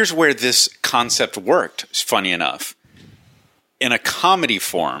 So here's where this concept worked, funny enough. In a comedy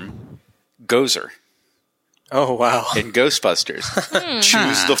form, Gozer Oh, wow. in Ghostbusters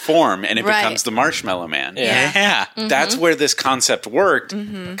choose the form and it Right. becomes the Marshmallow Man. Yeah. That's where this concept worked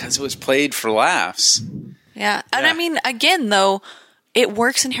because it was played for laughs. Yeah. And I mean, again, though, it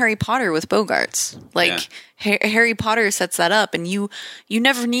works in Harry Potter with Bogarts. Like, Harry Potter sets that up, and you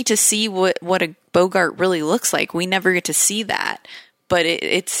never need to see what a Bogart really looks like. We never get to see that. But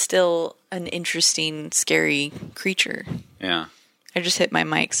it's still an interesting, scary creature. Yeah. I just hit my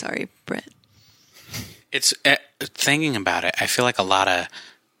mic. Sorry, Brett. It's thinking about it. I feel like a lot of,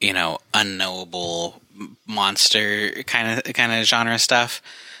 you know, unknowable monster kind of genre stuff.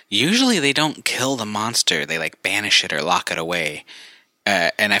 Usually they don't kill the monster. They like banish it or lock it away.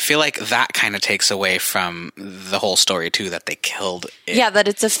 And I feel like that kind of takes away from the whole story too, that they killed it. Yeah, that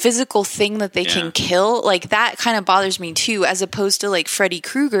it's a physical thing that they can kill. Like that kind of bothers me too, as opposed to like Freddy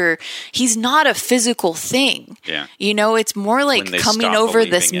Krueger. He's not a physical thing. Yeah. You know, it's more like When they coming stop over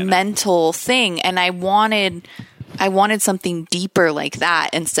this believing in it. mental thing. And I wanted something deeper like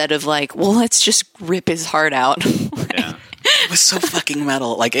that instead of like, well, let's just rip his heart out. Yeah. It was so fucking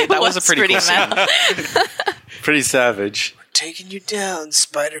metal. Like that was a pretty cool scene. Pretty savage. Taking you down,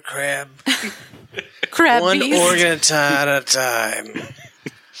 Spider Crab. Crab One beast. organ at a time.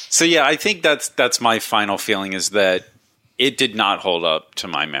 So yeah, I think that's my final feeling, is that it did not hold up to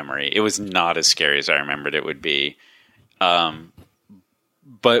my memory. It was not as scary as I remembered it would be. But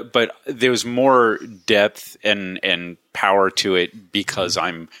there was more depth and power to it because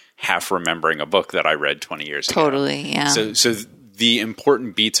I'm half remembering a book that I read 20 years ago. Totally, yeah. So the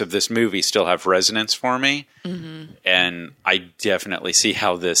important beats of this movie still have resonance for me, and I definitely see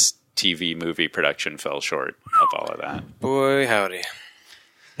how this TV movie production fell short of all of that. Boy, howdy.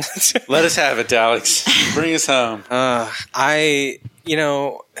 Let us have it, Alex. Bring us home. A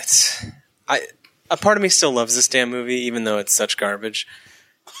part of me still loves this damn movie, even though it's such garbage.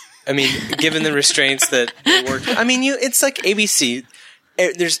 I mean, given the restraints that they work. I mean, it's like ABC.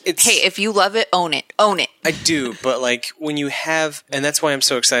 Hey, if you love it, own it. Own it. I do, but like when you have, and that's why I'm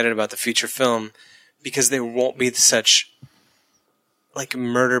so excited about the feature film, because there won't be such like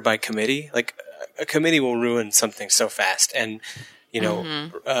murder by committee. Like a committee will ruin something so fast, and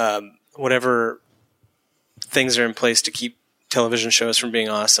whatever things are in place to keep television shows from being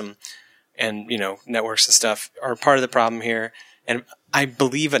awesome, and networks and stuff are part of the problem here. And I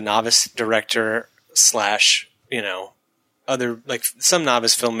believe a novice director / other, like some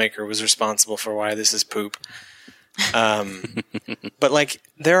novice filmmaker was responsible for why this is poop. But like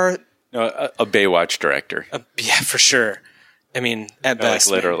there are A Baywatch director. yeah, for sure. I mean, at Like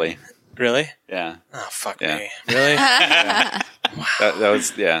best, literally. really. Yeah. Oh fuck Yeah. me, really? That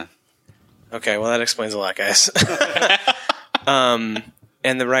was, yeah. Okay, well that explains a lot, guys.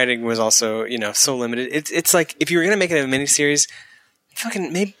 And the writing was also, so limited. It's like if you were gonna make it a miniseries,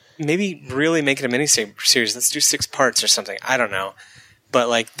 fucking maybe really make it a miniseries. Let's do 6 parts or something. I don't know, but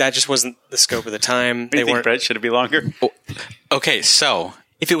like that just wasn't the scope of the time. Do you think, Brett, should it be longer? Okay, so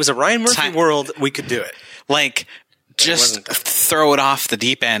If it was a Ryan Murphy world, we could do it. like just wasn't that. throw it off the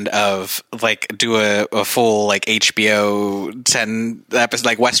deep end of like do a full like HBO 10 episode,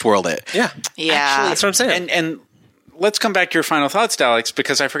 like Westworld it. Yeah, Yeah. that's what I'm saying. And let's come back to your final thoughts, Alex,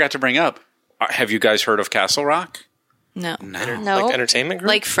 because I forgot to bring up. Have you guys heard of Castle Rock? no. No. Like entertainment group.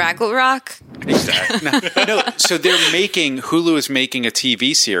 Like Fraggle Rock? Exactly. No, so Hulu is making a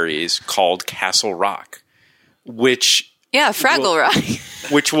TV series called Castle Rock, which Yeah, Fraggle Rock.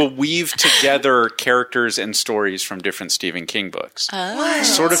 which will weave together characters and stories from different Stephen King books.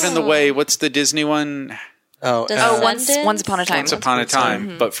 Sort of in the way, what's the Disney one? oh, Does Once Upon a Time. Once Upon a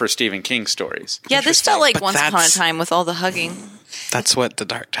Time, but for Stephen King stories. Yeah, this felt like But Once Upon a that's- Time with all the hugging. That's what the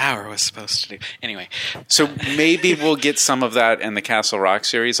Dark Tower was supposed to do. Anyway, So maybe we'll get some of that in the Castle Rock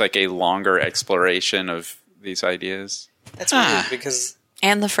series, like a longer exploration of these ideas. that's weird because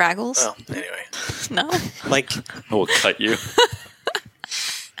And the Fraggles? well, anyway, No. like We'll cut you.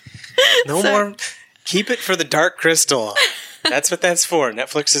 no more. Keep it for the Dark Crystal. That's what that's for.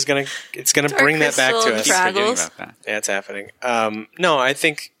 Netflix is gonna bring that back Crystal to us. and Forgetting Fraggles. about that. Yeah, it's happening. No, I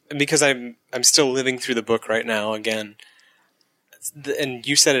think because I'm still living through the book right now again. And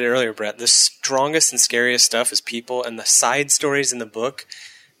you said it earlier, Brett. The strongest and scariest stuff is people, and the side stories in the book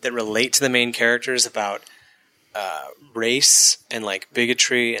that relate to the main characters about race and like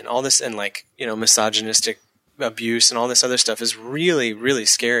bigotry and all this, and like misogynistic abuse and all this other stuff is really, really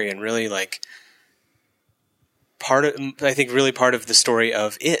scary and really like part of the story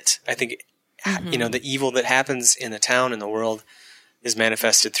of it. I think the evil that happens in the town and the world is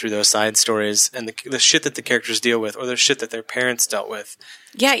manifested through those side stories and the shit that the characters deal with, or the shit that their parents dealt with.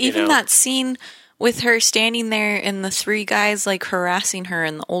 Yeah, even know. that scene with her standing there and the 3 guys like harassing her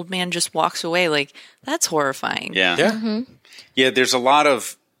and the old man just walks away, like that's horrifying. Yeah. Yeah. Yeah, there's a lot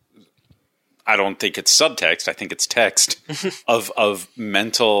of, I don't think it's subtext, I think it's text of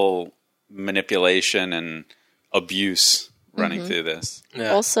mental manipulation and abuse running through this.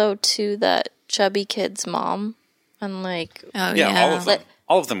 Yeah. Also, to that chubby kid's mom, and like Oh, Yeah, yeah. all of them.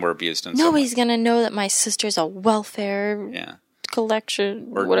 All of them were abused in some way. nobody's gonna know that my sister's a welfare Yeah.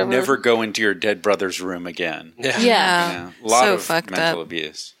 collection Or whatever. never go into your dead brother's room again. Yeah. Yeah, Yeah. A lot So of fucked mental up.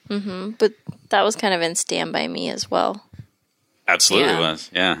 abuse. but that was kind of in Stand By Me as well. Absolutely Yeah. was.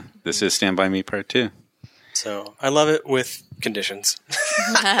 Yeah. This is Stand By Me Part 2. So I love it with conditions.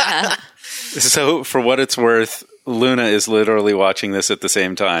 So, for what it's worth, Luna is literally watching this at the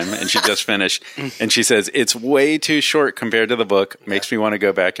same time, and she just finished. And she says, it's way too short compared to the book. Makes me want to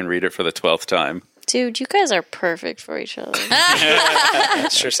go back and read it for the 12th time. Dude, you guys are perfect for each other. That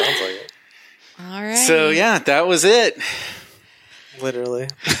sure sounds like it. All right. So, yeah, that was it. Literally.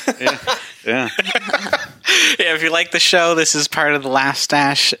 Yeah. Yeah, if you like the show, this is part of the Laugh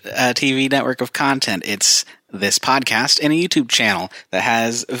Stash TV network of content. It's this podcast and a YouTube channel that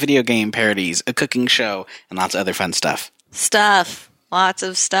has video game parodies, a cooking show, and lots of other fun stuff. Lots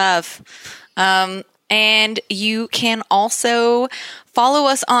of stuff. And you can also follow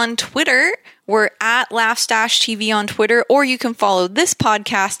us on Twitter. We're at Laugh Stash TV on Twitter, or you can follow this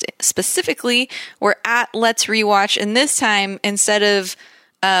podcast specifically. We're at Let's Rewatch, and this time, instead of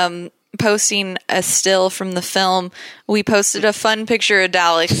posting a still from the film, we posted a fun picture of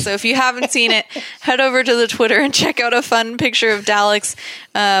Daleks. So if you haven't seen it, head over to the Twitter and check out a fun picture of Daleks.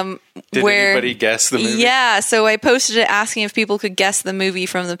 Did anybody guess the movie? Yeah, so I posted it asking if people could guess the movie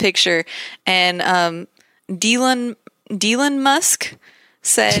from the picture, and Dylan Musk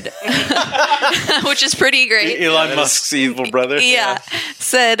said, which is pretty great. Elon Musk's evil brother. Yeah,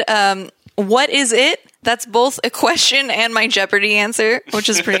 said, what is it? That's both a question and my Jeopardy answer, which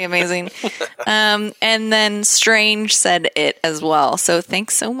is pretty amazing. And then Strange said it as well. So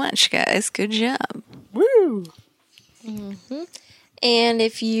thanks so much, guys. Good job. Woo! And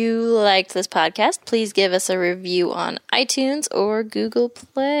if you liked this podcast, please give us a review on iTunes or Google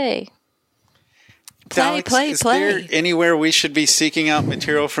Play. Alex, is there anywhere we should be seeking out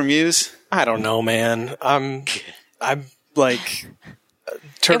material from yous? I don't know, man. I'm like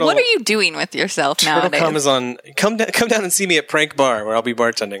Turtle. What are you doing with yourself nowadays? TurtleCom is on. Come down and see me at Prank Bar, where I'll be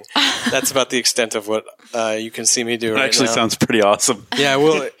bartending. That's about the extent of what you can see me do. That actually sounds pretty awesome. Yeah,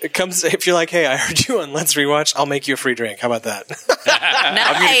 well, it comes if you're like, hey, I heard you on Let's Rewatch. I'll make you a free drink. How about that? Nice.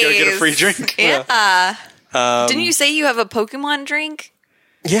 I'm gonna go get a free drink. Yeah. Didn't you say you have a Pokemon drink?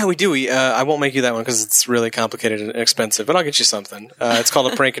 Yeah, we do. I won't make you that one because it's really complicated and expensive, but I'll get you something. It's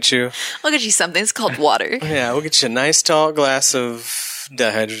called a Prankachu. I'll get you something. It's called water. Yeah, we'll get you a nice tall glass of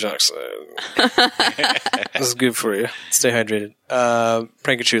dihydroxide. This is good for you. Stay hydrated.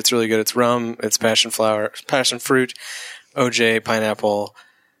 Prankachu, it's really good. It's rum, it's passion fruit, OJ, pineapple,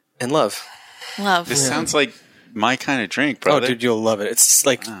 and love. Love. This sounds like my kind of drink, brother. Oh, dude, you'll love it. It's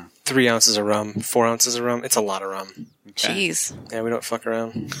like 3 ounces of rum, 4 ounces of rum. It's a lot of rum. Jeez. Yeah, we don't fuck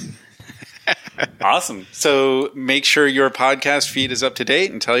around. Awesome. So make sure your podcast feed is up to date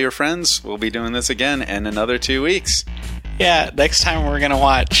and tell your friends. We'll be doing this again in another 2 weeks. Yeah, next time we're going to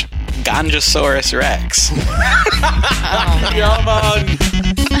watch Ganjosaurus Rex. Come on.